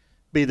adored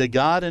be the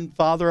God and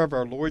Father of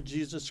our Lord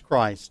Jesus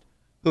Christ,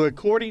 who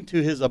according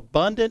to his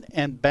abundant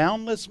and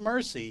boundless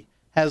mercy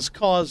has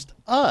caused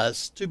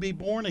us to be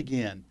born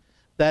again,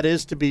 that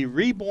is, to be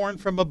reborn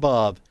from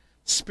above,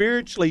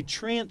 spiritually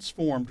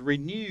transformed,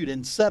 renewed,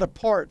 and set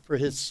apart for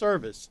his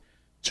service,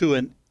 to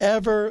an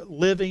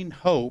ever-living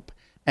hope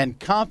and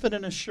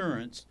confident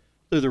assurance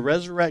through the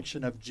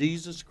resurrection of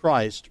Jesus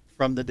Christ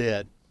from the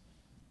dead.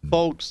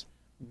 Folks,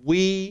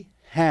 we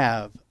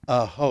have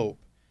a hope.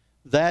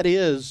 That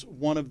is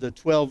one of the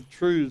 12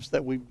 truths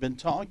that we've been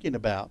talking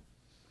about.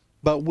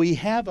 But we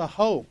have a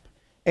hope.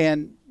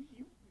 And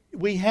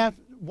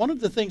one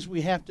of the things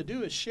we have to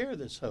do is share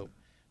this hope.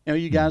 You know,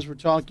 you guys were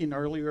talking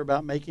earlier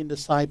about making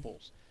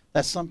disciples.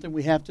 That's something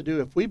we have to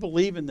do. If we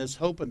believe in this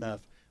hope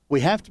enough,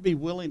 we have to be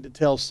willing to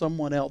tell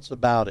someone else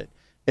about it.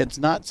 It's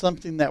not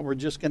something that we're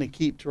just going to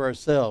keep to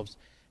ourselves.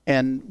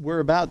 And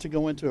we're about to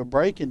go into a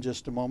break in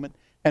just a moment.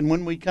 And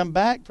when we come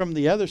back from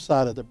the other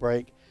side of the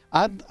break,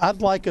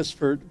 I'd like us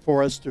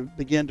for us to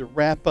begin to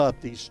wrap up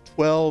these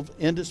 12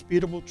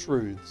 indisputable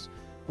truths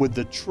with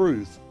the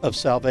truth of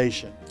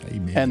salvation.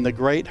 Amen. And the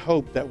great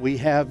hope that we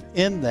have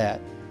in that,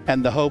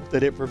 and the hope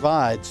that it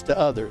provides to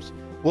others.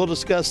 We'll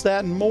discuss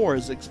that and more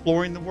as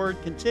Exploring the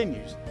Word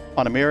continues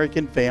on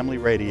American Family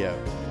Radio.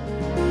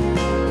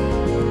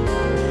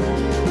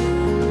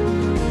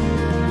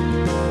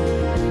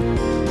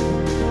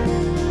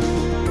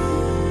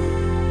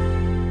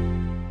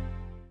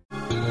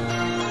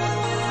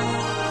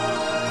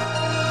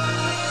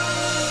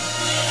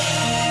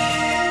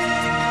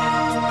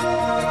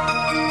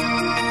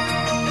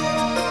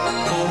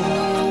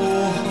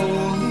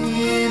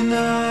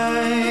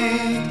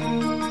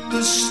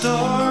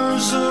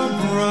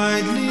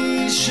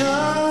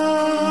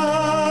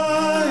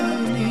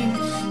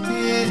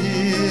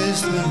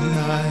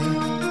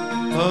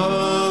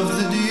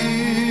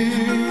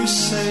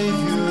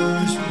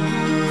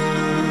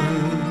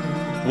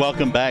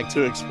 Welcome back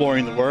to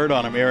Exploring the Word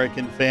on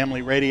American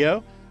Family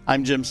Radio.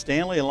 I'm Jim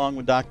Stanley, along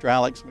with Dr.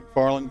 Alex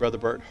McFarland, Brother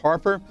Bert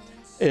Harper.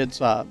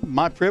 It's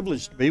my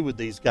privilege to be with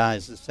these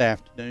guys this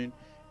afternoon,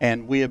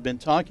 and we have been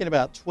talking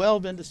about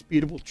 12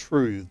 indisputable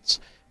truths.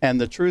 And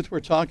the truth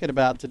we're talking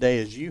about today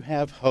is you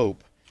have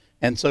hope.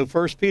 And so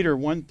 1 Peter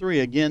 1:3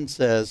 again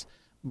says,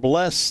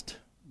 "Blessed,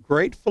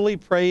 gratefully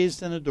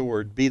praised and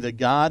adored be the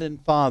God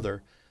and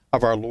Father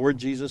of our Lord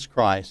Jesus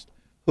Christ,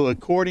 who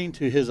according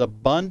to his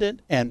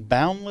abundant and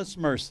boundless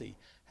mercy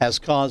has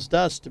caused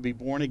us to be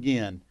born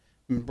again."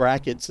 In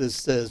brackets it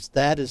says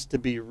that is to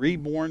be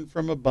reborn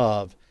from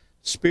above,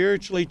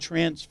 spiritually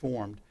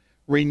transformed,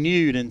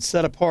 renewed and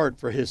set apart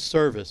for his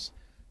service.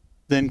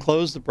 Then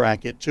close the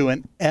bracket, to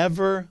an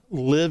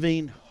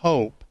ever-living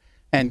hope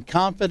and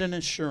confident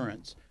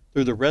assurance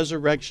through the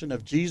resurrection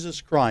of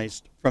Jesus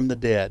Christ from the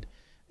dead.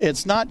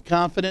 It's not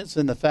confidence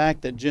in the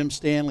fact that Jim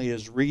Stanley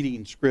is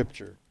reading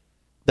Scripture.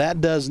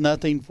 That does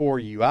nothing for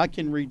you. I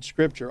can read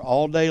Scripture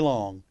all day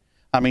long.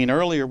 I mean,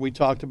 earlier we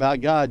talked about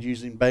God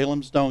using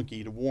Balaam's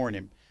donkey to warn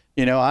him.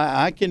 You know,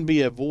 I can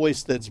be a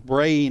voice that's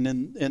braying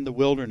in the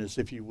wilderness,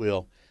 if you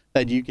will,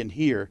 that you can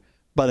hear.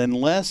 But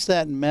unless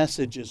that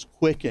message is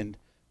quickened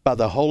by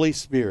the Holy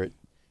Spirit,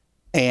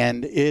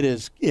 and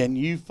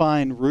you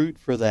find root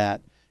for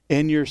that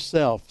in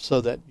yourself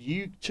so that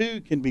you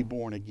too can be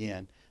born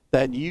again,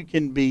 that you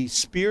can be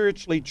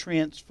spiritually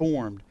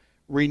transformed,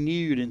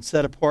 renewed and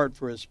set apart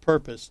for his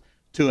purpose,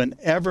 to an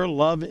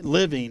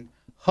ever-living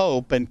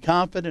hope and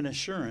confident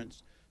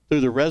assurance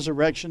through the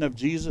resurrection of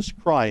Jesus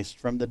Christ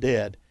from the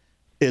dead.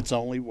 It's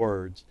only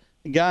words.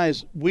 And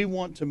guys, we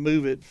want to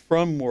move it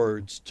from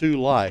words to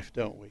life,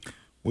 don't we?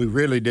 We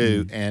really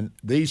do. And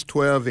these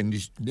 12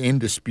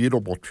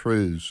 indisputable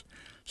truths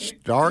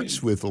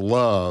starts with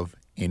love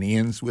and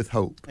ends with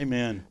hope.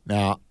 Amen.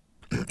 Now,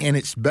 and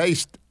it's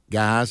based,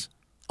 guys,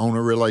 on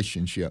a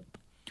relationship.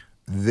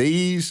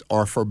 These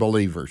are for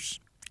believers.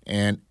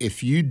 And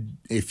if you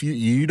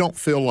don't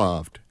feel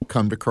loved,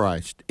 come to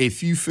Christ.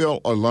 If you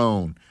feel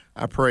alone,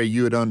 I pray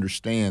you would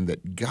understand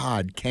that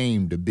God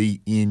came to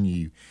be in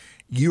you.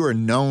 You are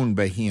known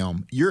by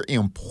him. You're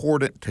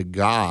important to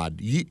God.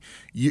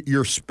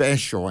 You're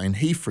special, and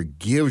he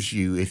forgives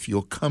you if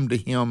you'll come to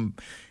him,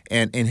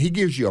 and he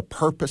gives you a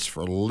purpose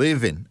for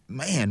living.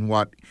 Man,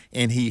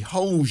 and he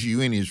holds you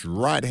in his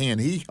right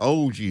hand. He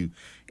holds you,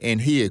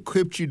 and he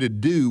equipped you to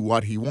do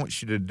what he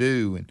wants you to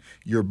do, and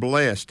you're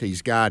blessed.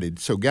 He's guided.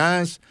 So,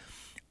 guys,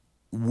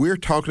 we're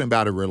talking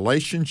about a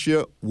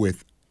relationship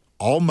with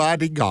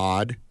Almighty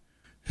God,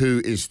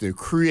 who is the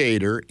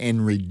creator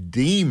and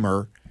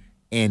redeemer,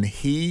 and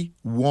he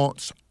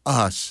wants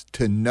us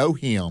to know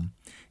him,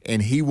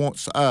 and he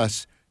wants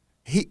us,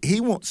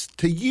 he wants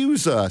to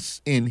use us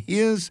in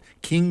his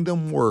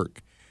kingdom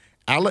work.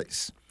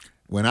 Alex,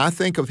 when I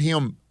think of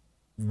him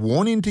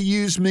wanting to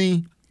use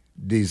me,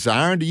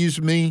 desiring to use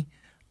me,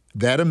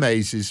 that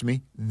amazes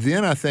me.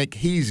 Then I think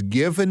he's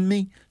given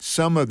me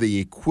some of the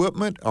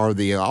equipment or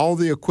all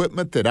the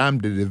equipment that I'm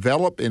to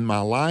develop in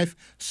my life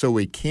so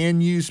he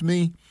can use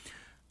me.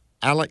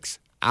 Alex,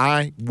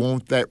 I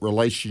want that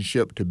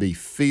relationship to be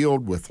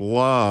filled with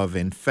love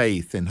and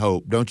faith and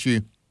hope, don't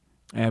you?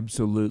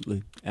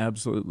 Absolutely.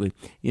 Absolutely.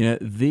 You know,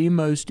 the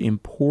most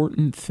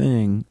important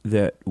thing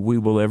that we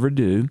will ever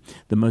do,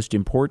 the most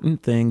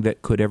important thing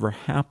that could ever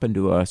happen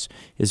to us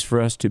is for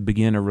us to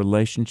begin a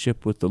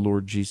relationship with the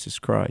Lord Jesus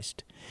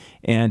Christ.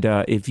 And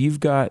if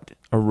you've got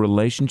a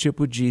relationship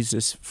with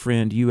Jesus,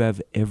 friend, you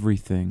have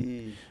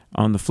everything.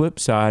 On the flip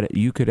side,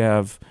 you could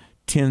have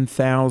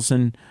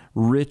 10,000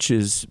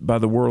 riches by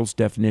the world's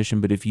definition,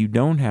 but if you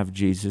don't have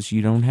Jesus,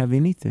 you don't have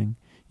anything.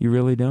 You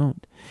really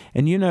don't.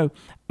 And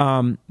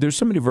there's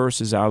so many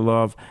verses I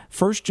love.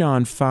 1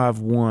 John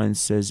 5:1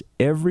 says,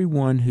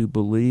 everyone who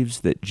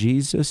believes that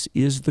Jesus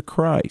is the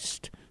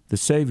Christ, the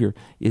Savior,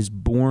 is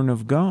born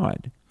of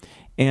God.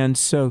 And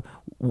so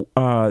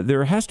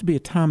there has to be a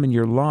time in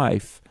your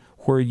life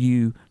where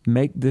you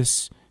make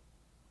this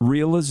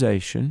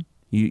realization.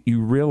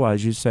 You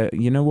realize, you say,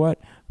 you know what?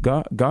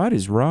 God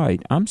is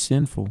right. I'm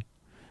sinful.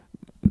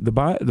 The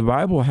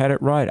Bible had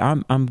it right.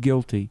 I'm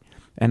guilty,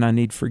 and I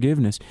need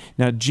forgiveness.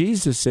 Now,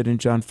 Jesus said in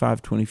John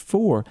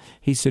 5:24,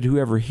 he said,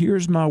 whoever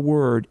hears my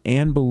word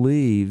and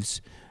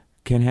believes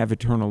can have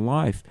eternal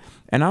life.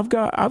 And I've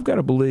got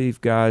to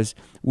believe, guys,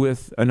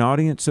 with an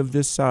audience of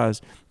this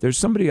size, there's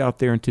somebody out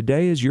there, and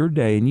today is your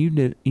day, and you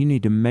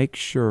need to make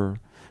sure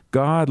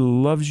God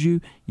loves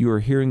you. You are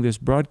hearing this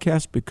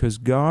broadcast because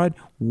God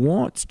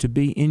wants to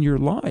be in your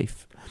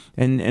life.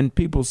 And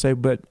people say,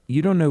 but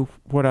you don't know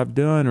what I've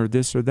done or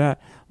this or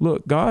that.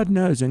 Look, God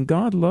knows, and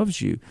God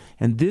loves you.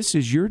 And this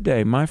is your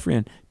day, my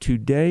friend.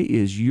 Today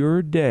is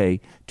your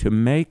day to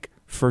make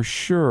for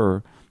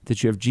sure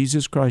that you have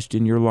Jesus Christ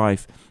in your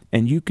life,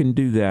 and you can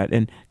do that.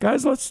 And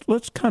guys,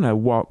 let's kind of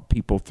walk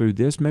people through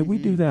this. May we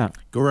do that?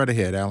 Go right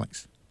ahead,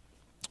 Alex.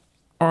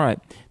 All right,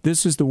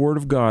 this is the Word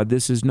of God.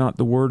 This is not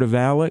the word of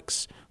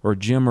Alex or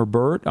Jim or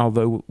Bert,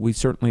 although we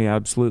certainly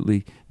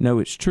absolutely know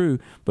it's true.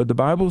 But the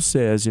Bible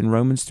says in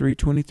Romans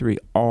 3:23,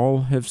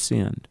 all have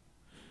sinned.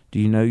 Do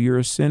you know you're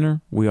a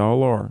sinner? We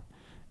all are.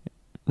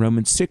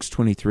 Romans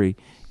 6:23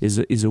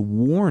 is a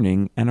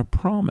warning and a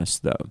promise,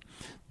 though.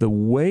 The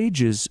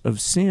wages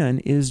of sin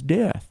is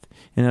death.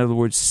 In other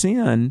words,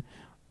 sin,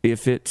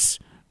 if it's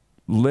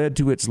led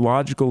to its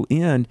logical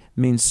end,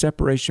 means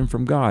separation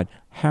from God.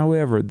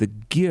 However, the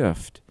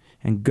gift,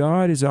 and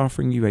God is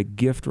offering you a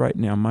gift right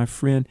now. My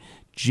friend,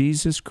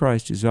 Jesus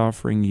Christ is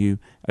offering you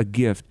a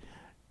gift,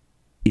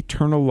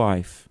 eternal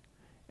life.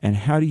 And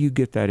how do you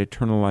get that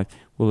eternal life?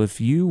 Well,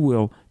 if you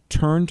will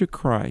turn to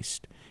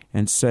Christ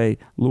and say,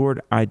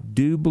 Lord, I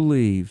do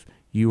believe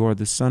you are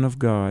the Son of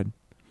God.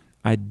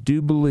 I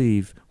do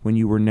believe when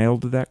you were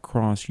nailed to that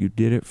cross, you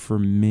did it for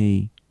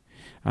me.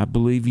 I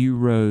believe you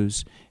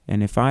rose,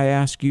 and if I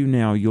ask you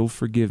now, you'll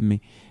forgive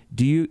me.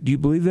 Do you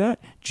believe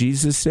that?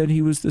 Jesus said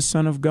he was the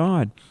Son of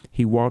God.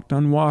 He walked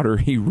on water.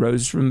 He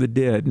rose from the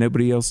dead.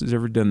 Nobody else has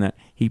ever done that.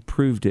 He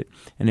proved it.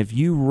 And if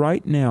you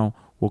right now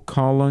will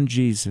call on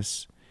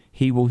Jesus,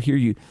 he will hear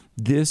you.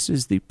 This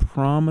is the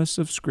promise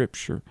of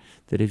Scripture,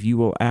 that if you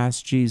will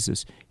ask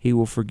Jesus, he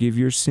will forgive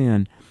your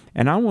sin.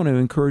 And I want to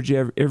encourage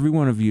every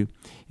one of you,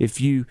 if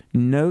you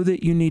know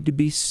that you need to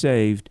be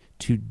saved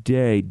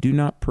today, do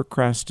not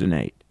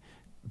procrastinate.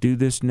 Do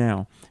this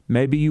now.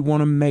 Maybe you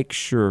want to make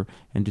sure,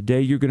 and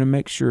today you're going to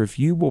make sure, if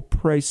you will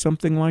pray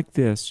something like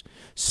this,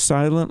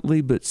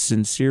 silently but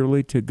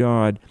sincerely to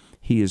God,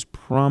 he has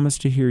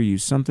promised to hear you.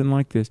 Something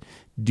like this: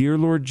 Dear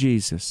Lord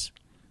Jesus,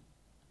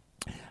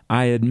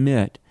 I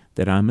admit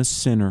that I'm a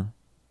sinner,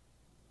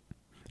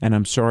 and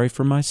I'm sorry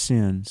for my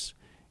sins,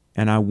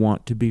 and I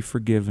want to be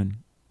forgiven.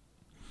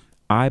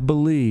 I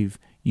believe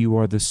you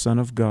are the Son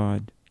of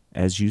God,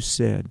 as you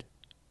said.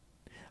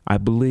 I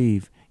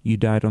believe you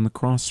died on the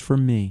cross for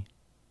me.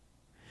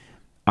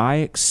 I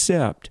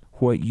accept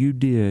what you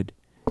did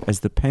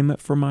as the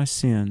payment for my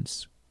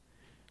sins.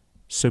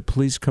 So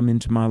please come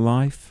into my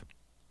life,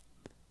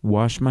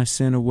 wash my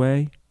sin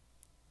away,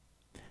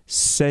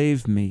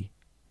 save me,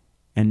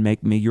 and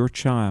make me your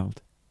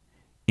child.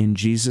 In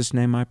Jesus'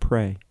 name I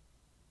pray.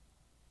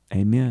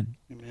 Amen.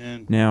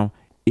 Amen. Now,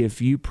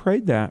 if you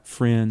prayed that,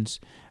 friends,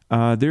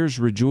 there's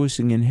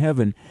rejoicing in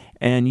heaven,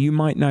 and you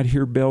might not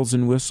hear bells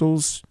and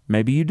whistles.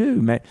 Maybe you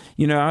do.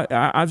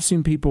 I've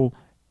seen people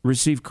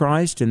receive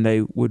Christ and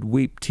they would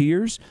weep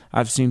tears.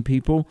 I've seen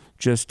people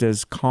just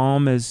as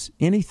calm as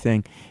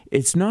anything.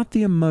 It's not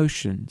the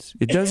emotions.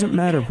 It doesn't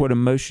matter what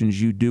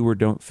emotions you do or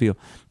don't feel.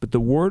 But the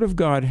Word of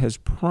God has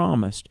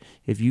promised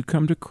if you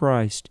come to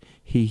Christ,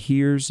 he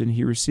hears and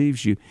he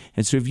receives you.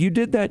 And so if you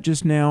did that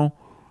just now,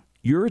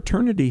 your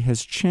eternity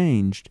has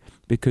changed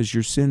because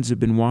your sins have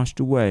been washed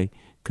away,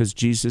 because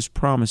Jesus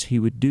promised he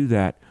would do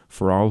that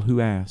for all who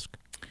ask.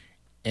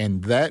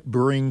 And that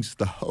brings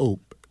the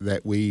hope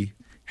that we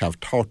have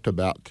talked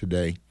about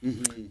today,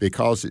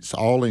 because it's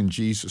all in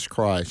Jesus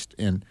Christ.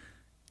 And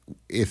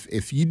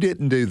if you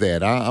didn't do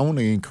that, I want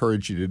to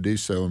encourage you to do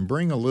so and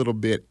bring a little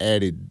bit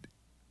added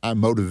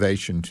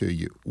motivation to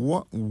you.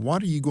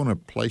 What are you going to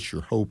place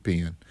your hope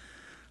in?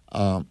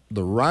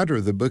 The writer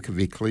of the book of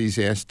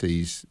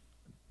Ecclesiastes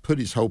put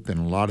his hope in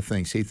a lot of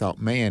things. He thought,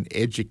 man,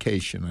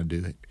 education will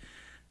do it.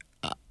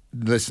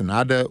 Listen,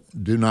 I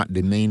do not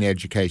demean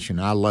education.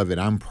 I love it.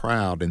 I'm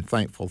proud and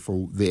thankful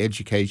for the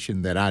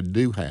education that I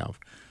do have.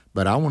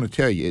 But I want to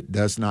tell you, it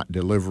does not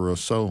deliver a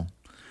soul.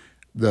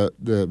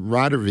 The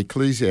writer of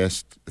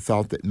Ecclesiastes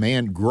thought that,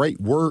 man, great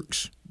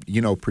works,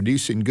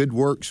 producing good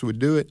works would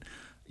do it.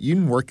 You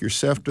can work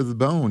yourself to the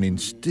bone, and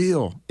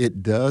still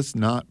it does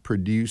not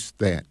produce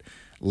that.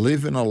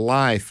 living a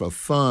life of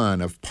fun,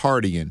 of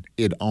partying,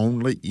 it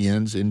only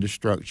ends in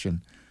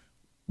destruction.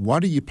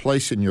 What are you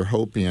placing your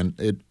hope in?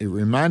 It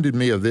reminded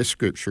me of this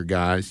scripture,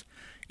 guys.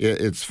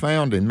 It's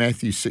found in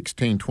Matthew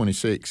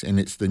 16:26, and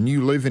it's the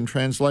New Living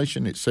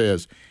Translation. It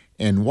says,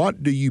 "And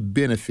what do you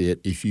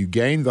benefit if you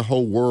gain the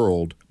whole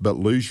world but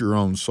lose your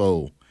own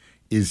soul?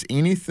 Is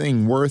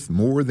anything worth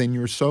more than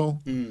your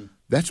soul?"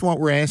 That's what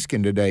we're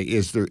asking today.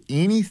 Is there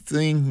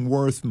anything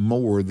worth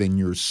more than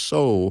your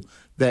soul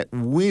that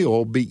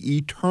will be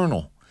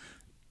eternal,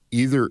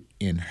 either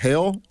in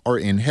hell or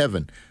in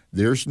heaven?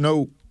 There's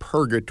no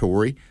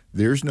purgatory.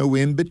 There's no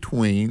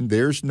in-between.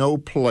 There's no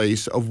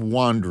place of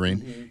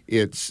wandering.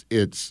 It's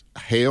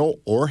hell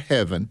or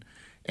heaven.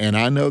 And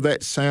I know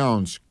that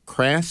sounds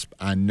crass.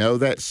 I know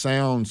that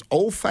sounds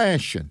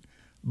old-fashioned,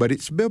 but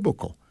it's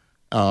biblical.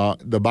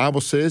 The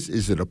Bible says,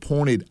 "Is it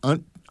appointed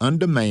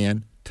unto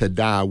man to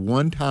die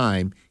one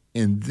time,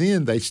 and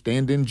then they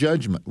stand in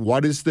judgment."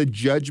 What is the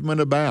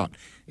judgment about?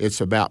 It's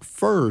about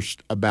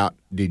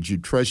did you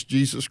trust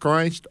Jesus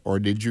Christ or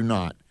did you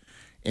not?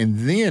 And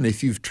then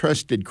if you've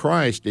trusted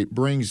Christ, it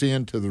brings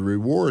into the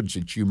rewards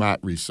that you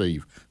might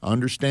receive. I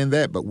understand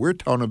that, but we're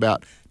talking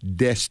about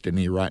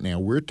destiny right now.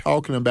 We're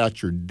talking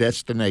about your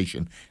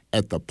destination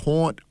at the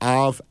point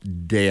of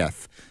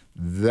death.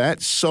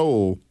 That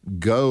soul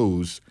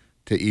goes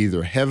to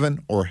either heaven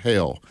or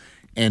hell.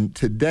 And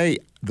today,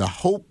 the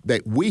hope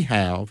that we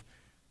have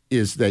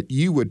is that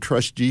you would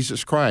trust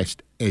Jesus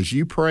Christ as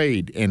you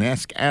prayed and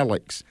asked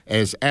Alex,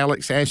 as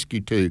Alex asked you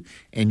to,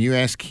 and you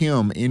ask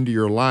him into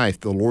your life,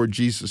 the Lord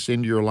Jesus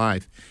into your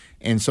life.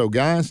 And so,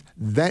 guys,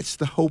 that's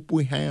the hope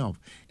we have.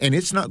 And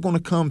it's not going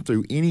to come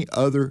through any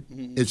other,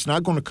 it's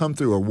not going to come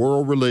through a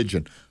world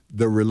religion.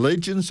 The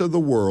religions of the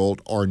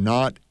world are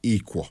not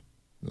equal.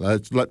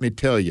 Let me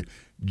tell you,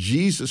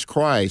 Jesus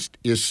Christ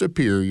is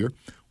superior.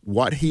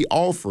 What he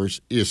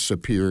offers is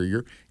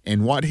superior,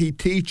 and what he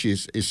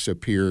teaches is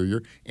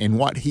superior, and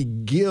what he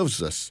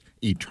gives us,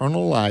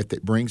 eternal life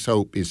that brings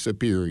hope, is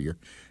superior.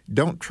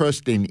 Don't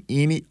trust in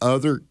any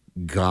other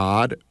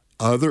god,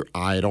 other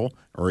idol,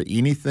 or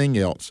anything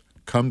else.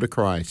 Come to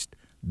Christ.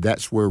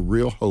 That's where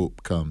real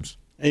hope comes.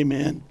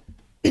 Amen.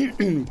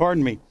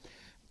 Pardon me.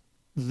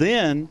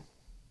 Then,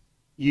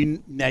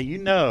 you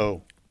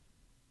know,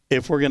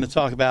 if we're going to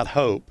talk about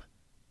hope,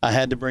 I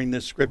had to bring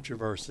this scripture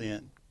verse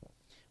in.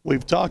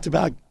 We've talked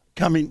about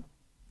coming,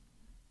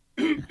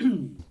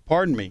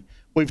 pardon me,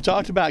 we've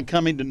talked about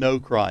coming to know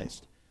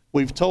Christ.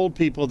 We've told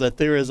people that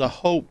there is a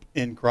hope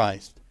in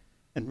Christ.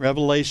 In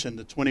Revelation,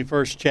 the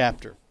 21st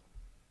chapter,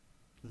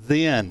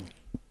 "Then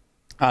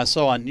I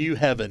saw a new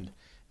heaven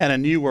and a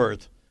new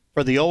earth,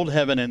 for the old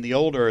heaven and the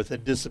old earth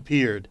had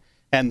disappeared,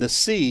 and the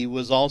sea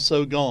was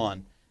also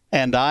gone.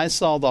 And I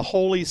saw the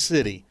holy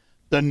city,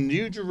 the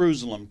new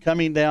Jerusalem,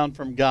 coming down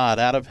from God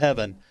out of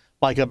heaven,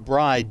 like a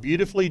bride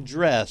beautifully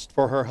dressed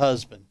for her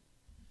husband."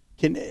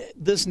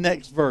 This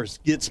next verse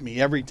gets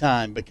me every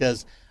time,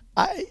 because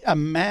I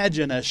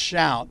imagine a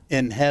shout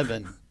in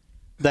heaven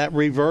that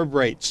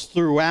reverberates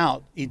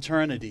throughout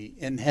eternity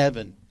in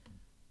heaven.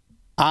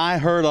 "I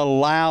heard a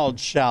loud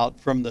shout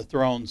from the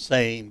throne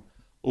saying,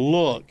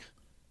 'Look,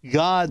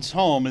 God's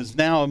home is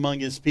now among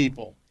his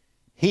people.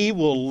 He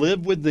will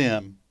live with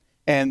them,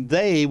 and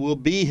they will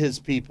be his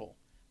people.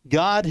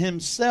 God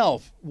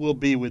himself will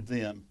be with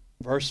them.'"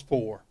 Verse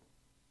 4.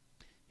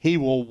 "He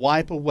will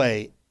wipe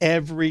away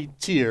every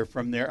tear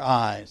from their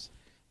eyes,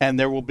 and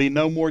there will be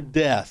no more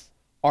death,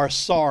 or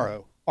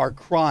sorrow, or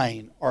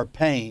crying, or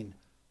pain.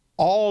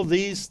 All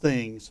these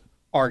things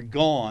are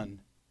gone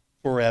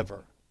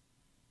forever."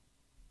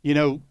 You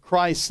know,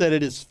 Christ said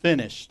it is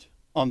finished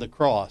on the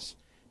cross.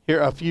 Here,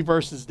 a few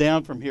verses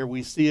down from here,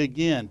 we see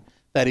again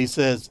that he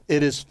says,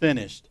 "It is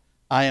finished.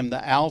 I am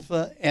the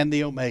Alpha and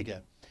the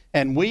Omega."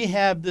 And we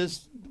have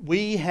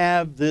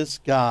this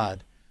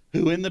God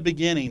who in the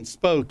beginning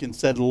spoke and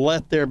said,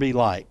 "Let there be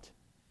light."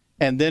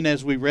 And then,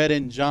 as we read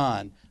in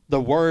John,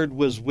 the Word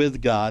was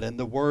with God, and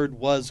the Word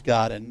was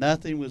God, and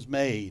nothing was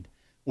made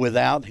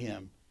without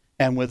him.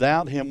 And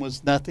without him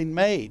was nothing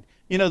made.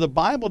 You know, the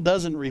Bible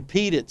doesn't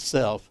repeat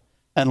itself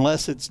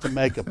unless it's to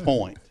make a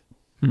point.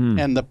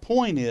 And the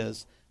point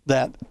is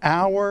that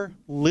our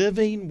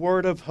living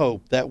word of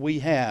hope that we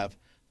have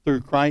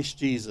through Christ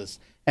Jesus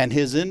and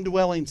his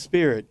indwelling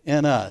Spirit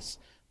in us,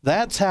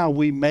 that's how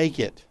we make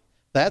it.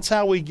 That's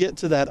how we get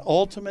to that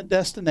ultimate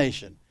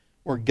destination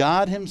where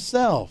God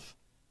himself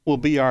will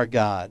be our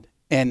God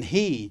and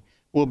he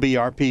will be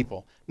our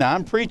people. Now,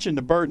 I'm preaching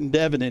to Bert and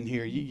Devin in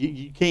here.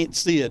 You can't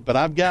see it, but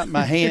I've got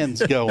my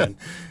hands going.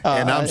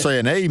 And I'm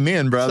saying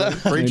amen, brother.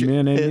 Preach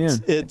Amen, it.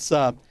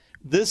 amen.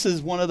 This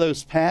is one of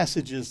those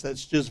passages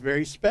that's just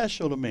very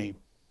special to me,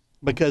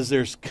 because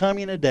there's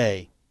coming a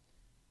day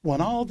when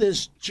all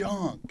this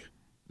junk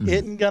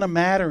isn't going to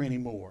matter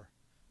anymore.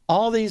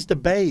 All these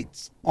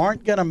debates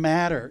aren't going to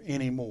matter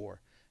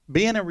anymore.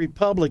 Being a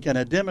Republican,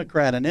 a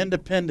Democrat, an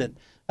independent,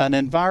 an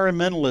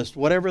environmentalist,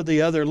 whatever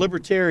the other,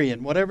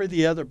 libertarian, whatever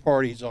the other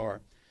parties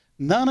are,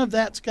 none of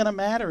that's going to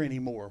matter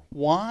anymore.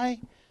 Why?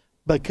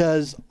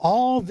 Because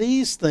all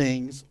these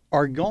things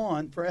are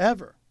gone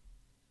forever.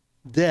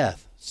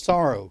 death,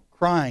 sorrow,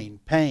 crying,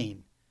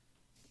 pain,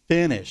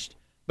 finished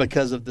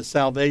because of the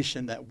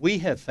salvation that we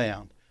have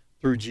found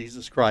through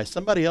Jesus Christ.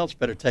 Somebody else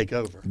better take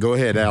over. Go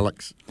ahead,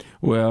 Alex.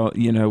 Well,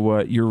 you know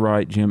what? You're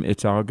right, Jim.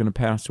 It's all going to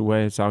pass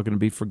away. It's all going to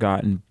be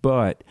forgotten.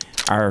 But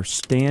our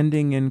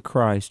standing in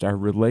Christ, our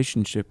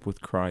relationship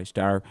with Christ,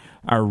 our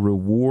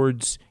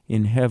rewards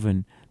in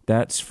heaven,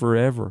 that's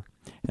forever.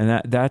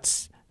 And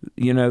that's,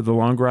 you know, the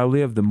longer I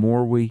live, the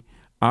more we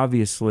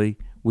obviously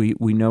we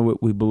know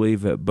it, we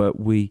believe it, but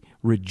we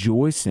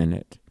rejoice in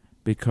it,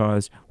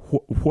 because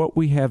what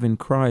we have in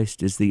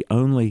Christ is the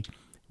only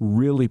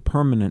really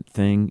permanent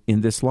thing in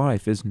this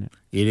life, isn't it?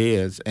 It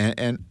is.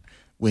 And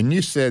when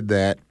you said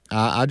that,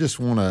 I just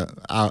want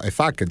to, if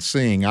I could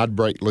sing, I'd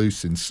break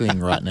loose and sing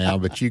right now,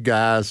 but you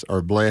guys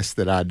are blessed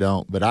that I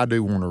don't. But I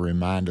do want to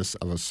remind us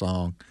of a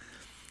song.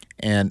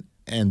 And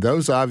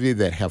those of you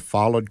that have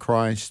followed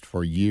Christ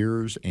for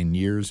years and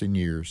years and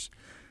years,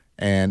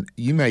 and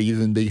you may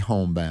even be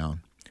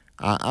homebound,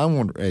 I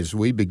want, as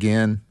we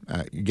begin,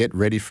 get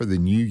ready for the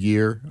new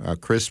year,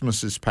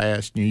 Christmas is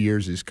past, New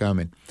Year's is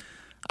coming,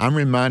 I'm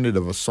reminded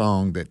of a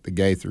song that the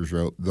Gaithers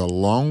wrote. The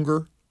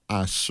longer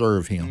I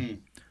serve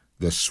him,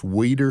 the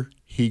sweeter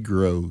he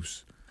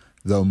grows.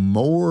 The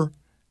more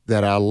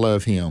that I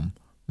love him,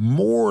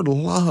 more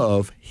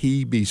love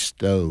he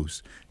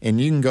bestows. And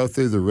you can go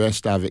through the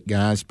rest of it,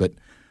 guys, but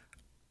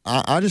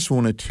I just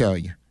want to tell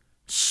you,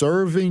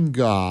 serving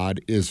God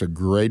is a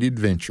great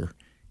adventure.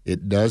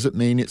 It doesn't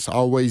mean it's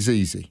always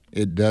easy.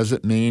 It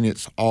doesn't mean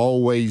it's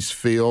always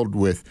filled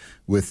with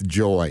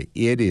joy.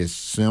 It is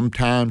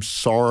sometimes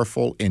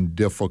sorrowful and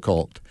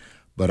difficult.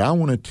 But I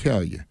want to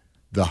tell you,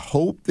 the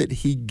hope that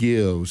he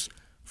gives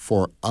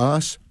for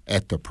us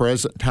at the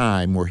present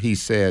time, where he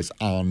says,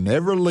 I'll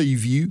never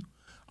leave you,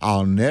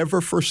 I'll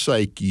never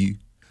forsake you,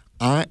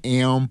 I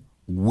am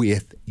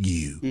with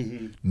you.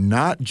 Mm-hmm.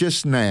 Not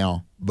just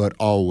now, but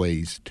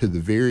always, to the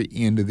very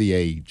end of the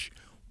age.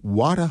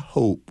 What a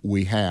hope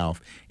we have,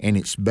 and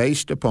it's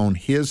based upon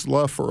his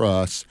love for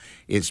us.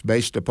 It's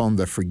based upon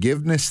the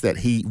forgiveness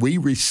that we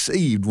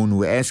received when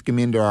we asked him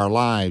into our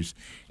lives,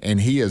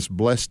 and he has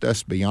blessed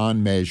us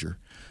beyond measure.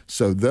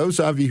 So those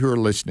of you who are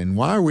listening,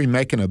 why are we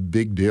making a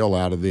big deal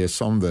out of this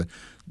on the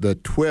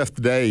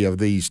 12th day of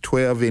these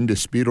 12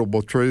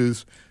 indisputable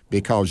truths?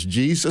 Because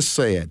Jesus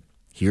said,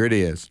 here it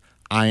is,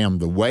 I am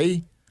the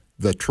way,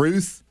 the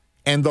truth,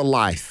 and the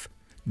life.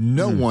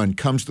 No one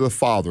comes to the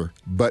Father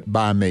but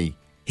by me.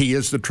 He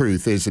is the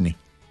truth, isn't he?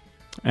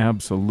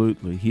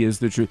 Absolutely. He is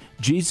the truth.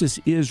 Jesus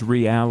is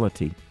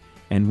reality.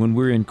 And when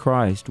we're in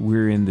Christ,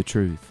 we're in the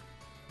truth.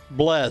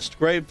 Blessed,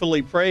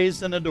 gratefully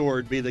praised, and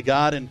adored be the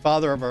God and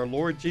Father of our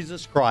Lord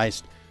Jesus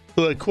Christ,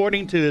 who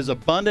according to his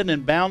abundant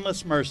and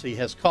boundless mercy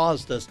has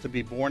caused us to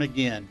be born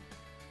again.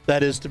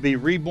 That is, to be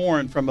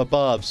reborn from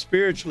above,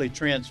 spiritually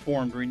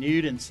transformed,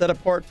 renewed, and set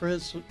apart for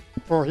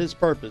his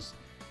purpose,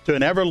 to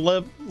an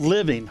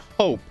ever-living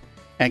hope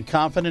and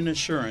confident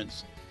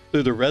assurance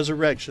through the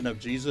resurrection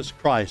of Jesus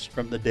Christ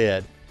from the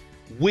dead.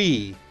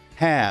 We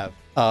have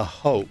a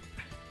hope.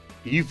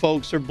 You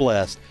folks are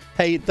blessed.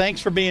 Hey, thanks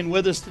for being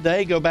with us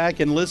today. Go back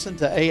and listen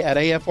to at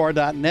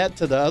afr.net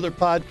to the other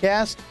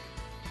podcast.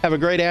 Have a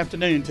great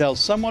afternoon. Tell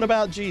someone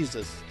about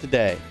Jesus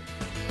today.